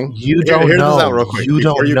passing. You don't Hear know. This out real quick. You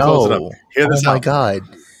don't know. Hear this out. My God.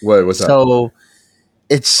 What's up? So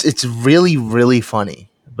it's really, really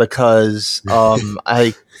funny because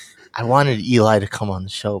I wanted Eli to come on the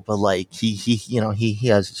show, but like he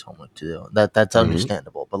has his homework to do. That's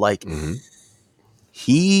understandable. But like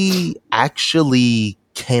he actually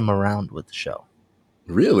came around with the show.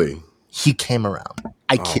 Really? He came around.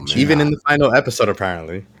 I kid you. Even in the final episode,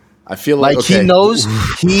 apparently. I feel like he knows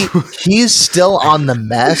he's still on the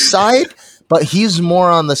meh side, but he's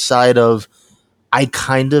more on the side of I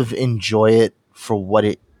kind of enjoy it for what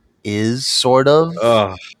it is, sort of.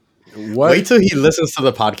 Wait till he listens to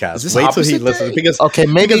the podcast. Wait till he listens, because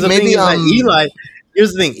maybe Eli.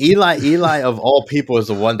 Here's the thing, Eli of all people is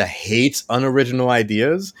the one that hates unoriginal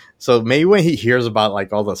ideas. So maybe when he hears about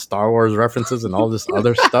like all the Star Wars references and all this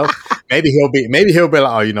other stuff, maybe he'll be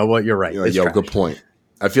like, oh, you know what, you're right. Yo, good point.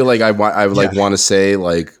 I feel like I want to say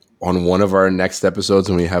like on one of our next episodes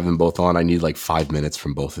when we have them both on, I need like 5 minutes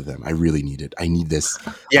from both of them. I really need it. I need this.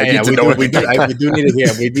 We do need to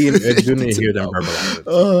hear. We do need to hear them verbalize it.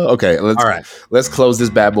 Okay, let's close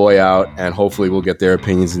this bad boy out, and hopefully we'll get their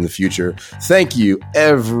opinions in the future. Thank you,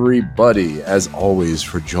 everybody, as always,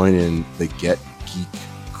 for joining the Get Geek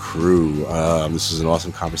crew. This was an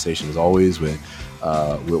awesome conversation, as always, with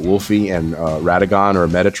Wolfie and Radagon or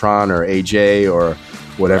Metatron or AJ or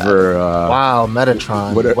whatever. Wow,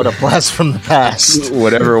 Metatron. What a blast from the past.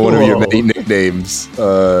 Whatever one of your many nicknames,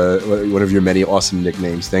 one of your many awesome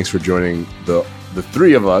nicknames. Thanks for joining the the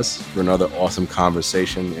three of us for another awesome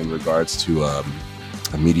conversation in regards to a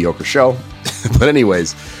mediocre show. But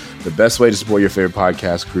anyways, the best way to support your favorite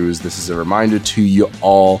podcast crews, this is a reminder to you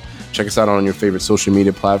all. Check us out on your favorite social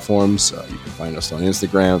media platforms. You can find us on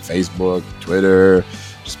Instagram, Facebook, Twitter,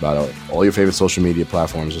 just about all your favorite social media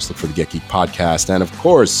platforms. Just look for the Get Geek Podcast. And of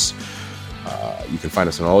course, you can find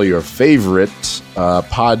us on all your favorite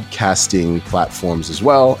podcasting platforms as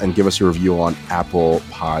well, and give us a review on Apple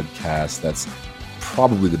Podcasts. That's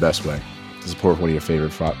probably the best way to support one of your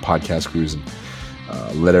favorite podcast crews, and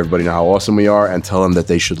let everybody know how awesome we are, and tell them that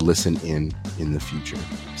they should listen in the future.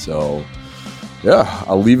 So, yeah,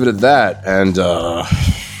 I'll leave it at that. And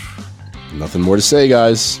nothing more to say,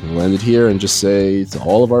 guys. We'll end it here and just say to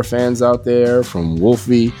all of our fans out there, from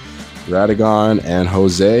Wolfie, Radagon, and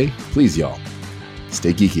Jose, please, y'all,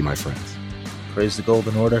 stay geeky, my friends. Praise the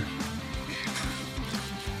Golden Order.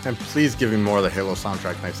 And please give me more of the Halo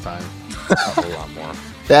soundtrack next time. A whole lot more.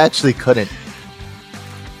 They actually couldn't.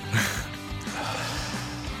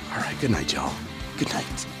 All right, good night, y'all. Good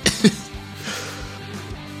night.